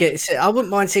mind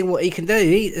seeing what he can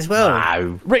do as well.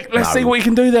 No. Rick, let's see what he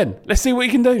can do then. Let's see what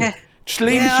he can do. Yeah. Just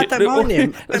leadership. I don't mind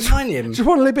him. Just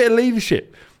want a little bit of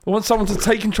leadership. I want someone to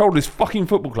take control of this fucking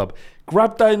football club.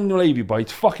 Grab Daniel Levy by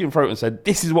his fucking throat and say,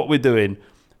 this is what we're doing.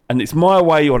 And it's my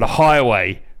way or the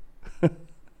highway.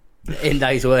 In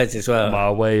those words as well.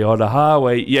 My way or the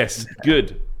highway. Yes,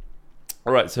 good.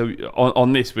 All right, so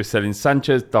on this, we're selling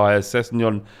Sanchez, Diaz,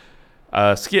 Sessegnon,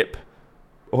 Skip,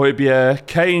 Højbjerg,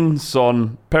 Kane,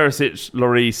 Son, Perisic,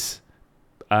 Lloris,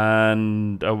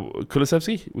 and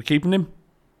Kulusevski. We're keeping him?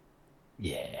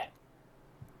 Yeah.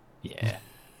 Yeah.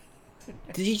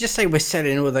 Did you just say we're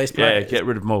selling all those players? Yeah, get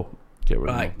rid of them all. Get rid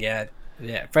of them all.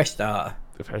 Yeah, fresh start.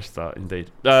 A fresh start,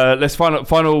 indeed. Let's final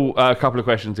couple of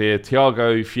questions here.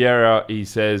 Tiago Fiera, he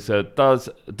says,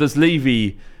 does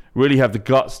Levy really have the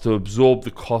guts to absorb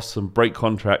the costs and break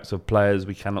contracts of players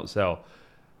we cannot sell?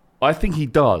 I think he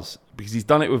does, because he's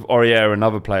done it with Aurier and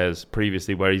other players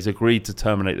previously, where he's agreed to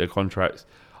terminate their contracts.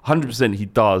 100% he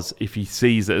does if he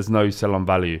sees that there's no sell-on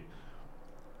value.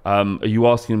 Are you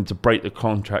asking him to break the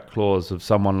contract clause of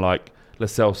someone like Lo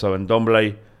Celso and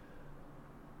Ndombele?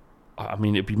 I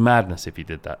mean, it'd be madness if he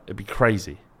did that. It'd be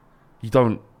crazy. You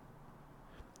don't...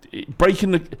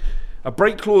 A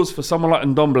break clause for someone like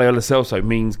Ndombele or Lo Celso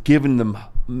means giving them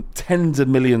tens of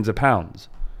millions of pounds.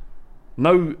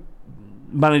 No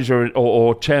manager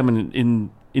or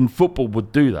chairman in football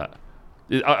would do that.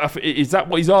 Is that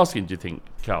what he's asking, do you think,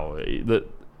 Cal?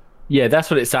 Yeah, that's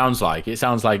what it sounds like. It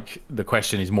sounds like the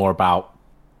question is more about,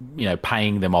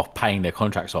 paying them off, paying their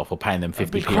contracts off, or paying them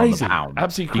 50p on the pound.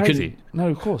 Absolutely crazy. No,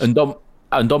 of course. And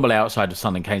Ndombele, outside of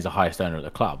Son and Kane's the highest earner at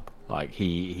the club. Like,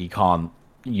 he can't...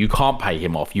 You can't pay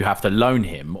him off. You have to loan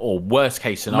him, or worst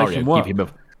case scenario,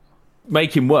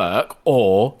 make him work,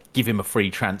 or give him a free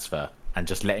transfer and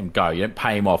just let him go. You don't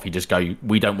pay him off. You just go,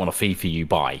 we don't want a fee for you,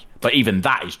 bye. But even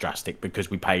that is drastic, because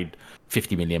we paid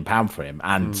 £50 million for him.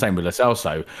 And same with Lo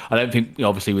Celso. I don't think,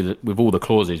 obviously, with all the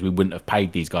clauses, we wouldn't have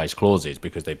paid these guys clauses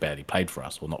because they barely played for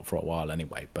us. Well, not for a while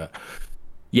anyway. But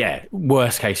yeah,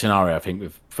 worst case scenario, I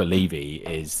think, for Levy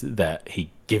is that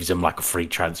he gives them like a free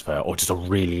transfer or just a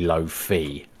really low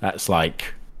fee. That's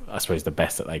like, I suppose, the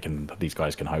best that these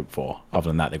guys can hope for. Other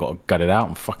than that, they've got to gut it out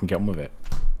and fucking get on with it.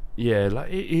 Yeah,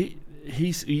 like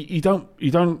you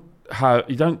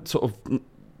don't sort of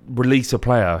release a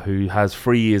player who has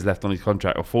 3 years left on his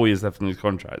contract or 4 years left on his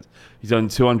contract. He's on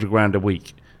 200 grand a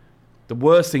week. The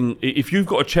worst thing, if you've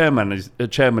got a chairman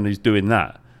who's doing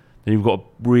that, then you've got a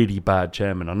really bad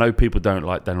chairman. I know people don't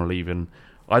like Daniel Levy.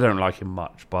 I don't like him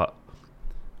much, but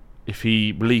if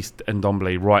he released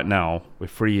Ndombele right now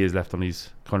with 3 years left on his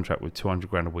contract with 200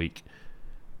 grand a week,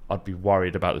 I'd be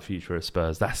worried about the future of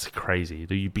Spurs. That's crazy.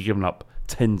 You'd be giving up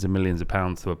tens of millions of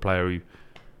pounds to a player who,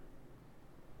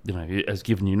 has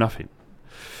given you nothing.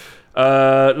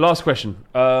 Last question.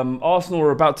 Arsenal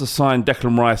are about to sign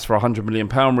Declan Rice for £100 million,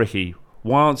 Ricky.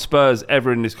 Why aren't Spurs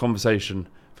ever in this conversation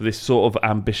for this sort of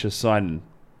ambitious signing?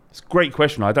 It's a great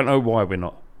question. I don't know why we're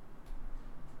not.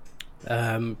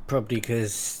 Probably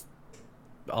because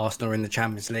Arsenal are in the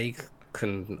Champions League,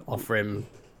 can offer him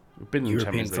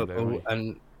European football,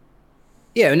 and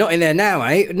not in there now,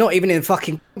 eh? Not even in the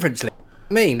fucking Conference League.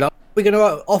 I mean, like, we're going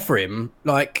to offer him,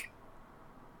 like,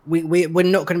 we're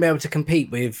not going to be able to compete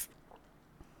with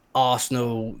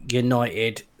Arsenal,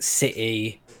 United,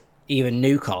 City, even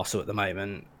Newcastle at the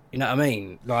moment. You know what I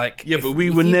mean? Like, yeah, but we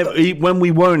were never when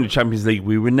we were in the Champions League,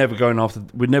 we were never going to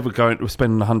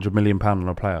spend £100 million on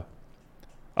a player.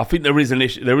 I think there is an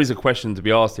issue. There is a question to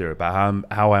be asked here about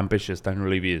how ambitious Daniel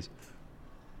Levy is.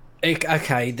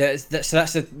 Okay, that's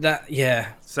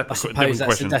yeah. I suppose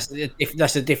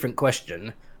that's a different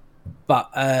question, but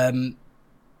and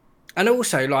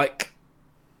also, like,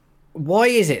 why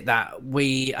is it that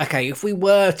if we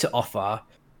were to offer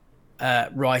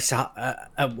Rice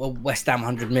West Ham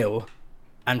 100 mil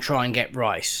and try and get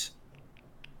Rice,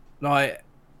 why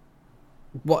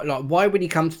would he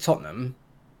come to Tottenham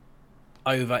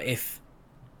over if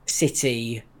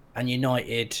City and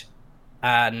United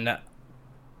and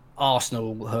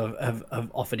Arsenal have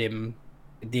offered him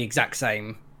the exact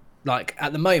same? Like,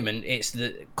 at the moment, it's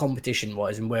the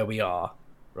competition-wise and where we are,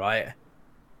 right?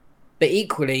 But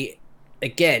equally,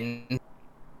 again,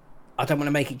 I don't want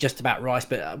to make it just about Rice,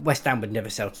 but West Ham would never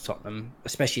sell to Tottenham,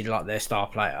 especially like their star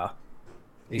player.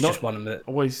 He's just one of them that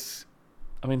always.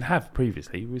 I mean, have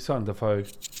previously we signed Defoe.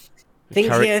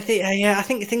 I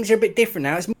think things are a bit different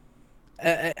now. It's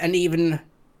an even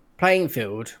playing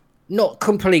field, not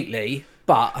completely,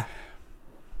 but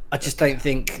I just don't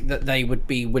think that they would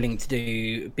be willing to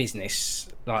do business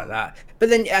like that. But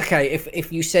then, okay,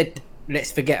 if you said,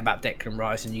 let's forget about Declan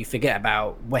Rice and you forget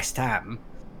about West Ham,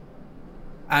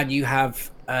 and you have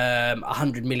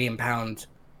 £100 million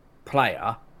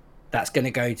player that's going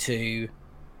to go to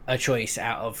a choice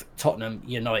out of Tottenham,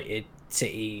 United,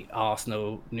 City,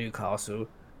 Arsenal, Newcastle,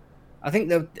 I think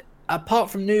that apart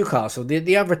from Newcastle,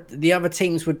 the other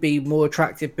teams would be more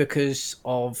attractive because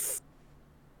of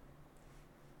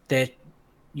their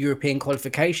European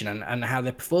qualification and how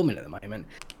they're performing at the moment.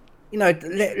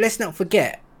 Let's not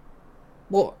forget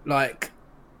like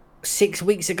 6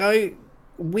 weeks ago,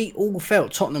 we all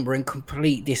felt Tottenham were in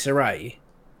complete disarray.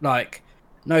 Like,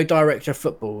 no director of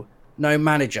football, no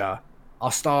manager,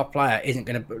 our star player isn't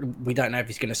going to. We don't know if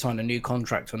he's going to sign a new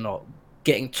contract or not.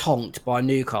 Getting tonked by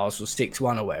Newcastle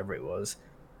 6-1 or whatever it was.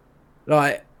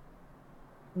 Like,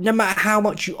 no matter how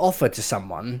much you offer to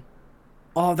someone,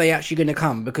 are they actually going to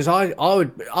come? Because I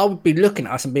would be looking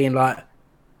at us and being like,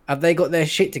 have they got their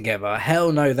shit together?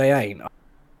 Hell no, they ain't.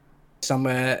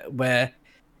 Somewhere where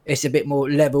it's a bit more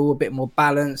level, a bit more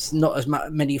balanced, not as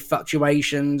many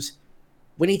fluctuations.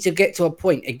 We need to get to a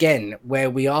point again where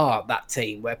we are that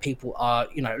team where people are,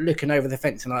 looking over the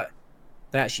fence and like,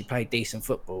 they actually play decent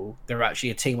football. They're actually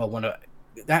a team I want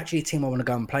to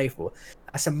go and play for.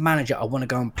 As a manager, I want to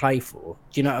go and play for.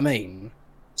 Do you know what I mean?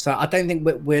 So I don't think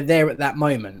we're there at that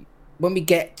moment. When we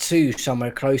get to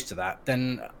somewhere close to that,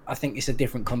 then I think it's a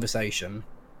different conversation.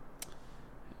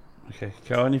 Okay,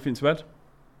 Cal, anything to add?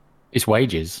 It's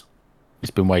wages.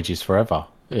 It's been wages forever.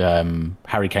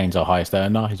 Harry Kane's our highest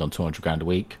earner. He's on 200 grand a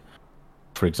week.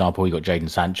 For example, we got Jadon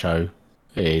Sancho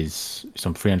is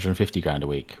some 350 grand a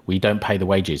week. We don't pay the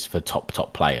wages for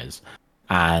top players.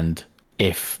 And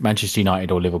if Manchester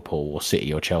United or Liverpool or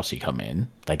City or Chelsea come in,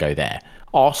 they go there.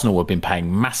 Arsenal have been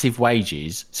paying massive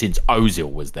wages since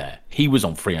Ozil was there. He was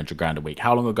on 300 grand a week.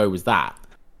 How long ago was that?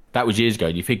 That was years ago.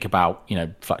 You think about,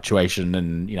 fluctuation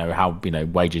and, how,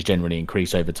 wages generally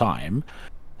increase over time.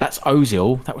 That's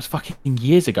Ozil. That was fucking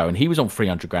years ago. And he was on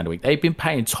 300 grand a week. They've been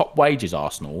paying top wages,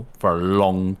 Arsenal, for a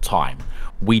long time.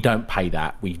 We don't pay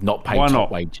that. We've not paid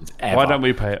top wages ever. Why don't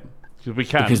we pay it? Because we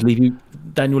can. Because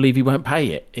Daniel Levy won't pay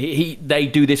it. They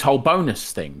do this whole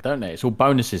bonus thing, don't they? It's all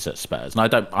bonuses at Spurs.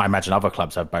 And I imagine other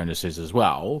clubs have bonuses as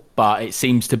well. But it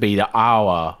seems to be that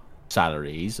our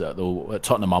salaries at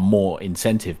Tottenham are more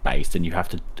incentive based, and you have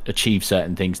to achieve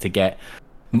certain things to get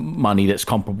money that's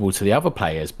comparable to the other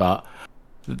players. But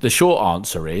the short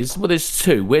answer is, well, there's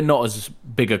two. We're not as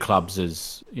bigger clubs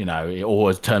as, or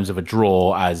in terms of a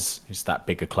draw as, it's that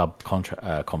bigger club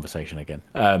conversation again.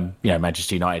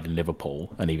 Manchester United and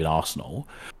Liverpool and even Arsenal.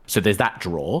 So there's that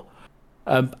draw.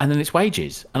 And then it's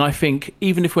wages. And I think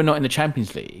even if we're not in the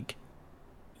Champions League,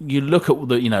 you look at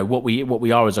what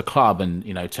we are as a club, and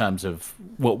in terms of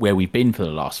where we've been for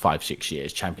the last 5-6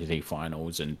 years, Champions League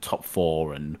finals and top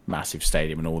four and massive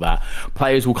stadium and all that.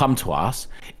 Players will come to us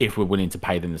if we're willing to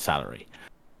pay them the salary.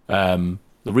 The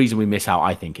reason we miss out,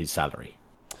 I think, is salary.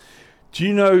 Do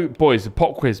you know, boys, a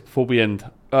pop quiz before we end?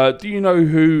 Do you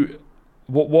know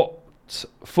what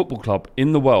football club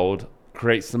in the world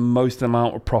creates the most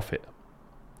amount of profit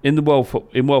in world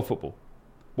football?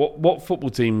 What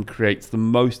football team creates the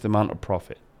most amount of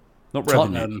profit? Not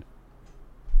revenue.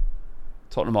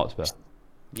 Tottenham Hotspur.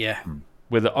 Yeah.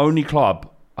 We're the only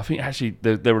club, I think actually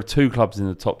there are two clubs in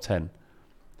the top 10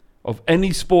 of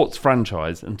any sports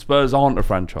franchise, and Spurs aren't a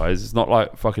franchise. It's not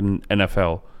like fucking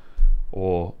NFL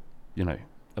or,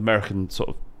 American sort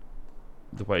of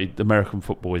the way the American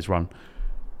football is run.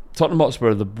 Tottenham Hotspur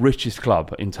are the richest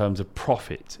club in terms of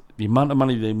profit. The amount of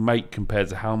money they make compared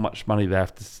to how much money they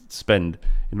have to spend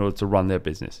in order to run their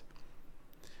business.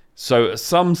 So at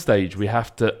some stage, we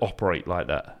have to operate like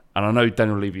that. And I know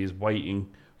Daniel Levy is waiting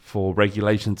for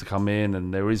regulation to come in,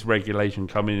 and there is regulation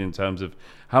coming in terms of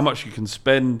how much you can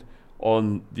spend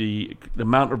on the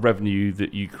amount of revenue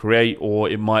that you create, or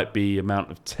it might be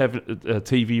amount of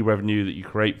TV revenue that you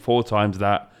create. 4 times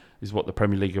that is what the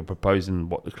Premier League are proposing,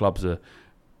 what the clubs are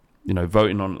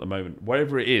voting on at the moment.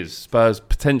 Whatever it is, Spurs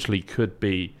potentially could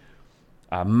be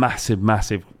a massive,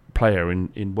 massive player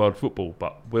in world football.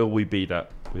 But will we be that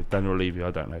with Daniel Levy?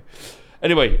 I don't know.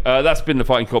 Anyway, that's been the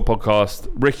Fighting Cock podcast.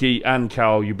 Ricky and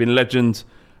Cal, you've been legends.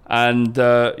 And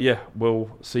we'll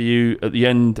see you at the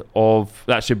end of,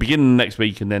 actually beginning next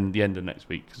week and then the end of next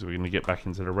week, because we're going to get back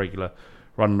into the regular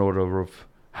running order of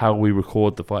how we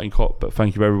record the Fighting Cock. But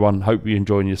thank you everyone. Hope you're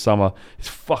enjoying your summer. It's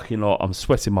fucking hot. I'm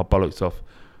sweating my bollocks off.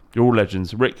 You're all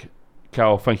legends. Rick,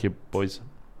 Cal, thank you, boys.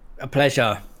 A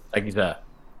pleasure. Thank you, sir.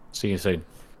 See you soon.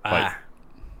 Bye.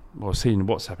 Well, I'll see you in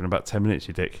WhatsApp in about 10 minutes,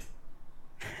 you dick.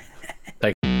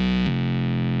 Thank you.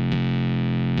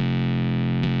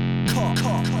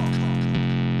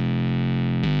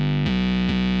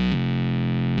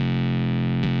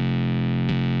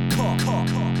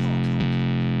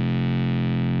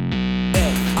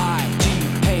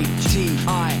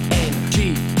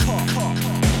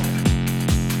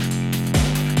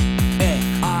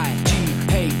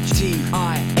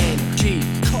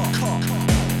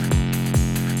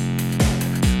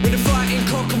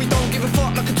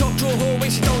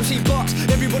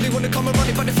 Everybody wanna come and run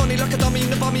it, but they're funny like a dummy in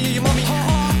the bummy of your mummy.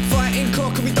 Fighting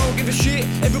cock and we don't give a shit.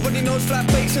 Everybody knows flat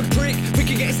bait's a prick. We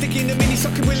can get sticky in the mini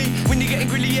sucking willy. When you're getting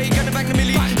grilly, yeah, you're gonna bang the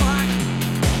millie. Bang, bang.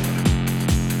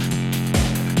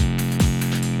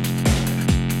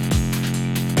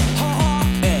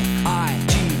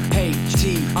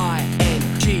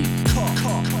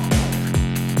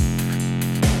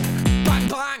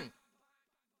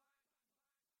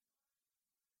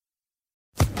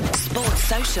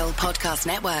 Social Podcast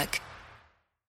Network.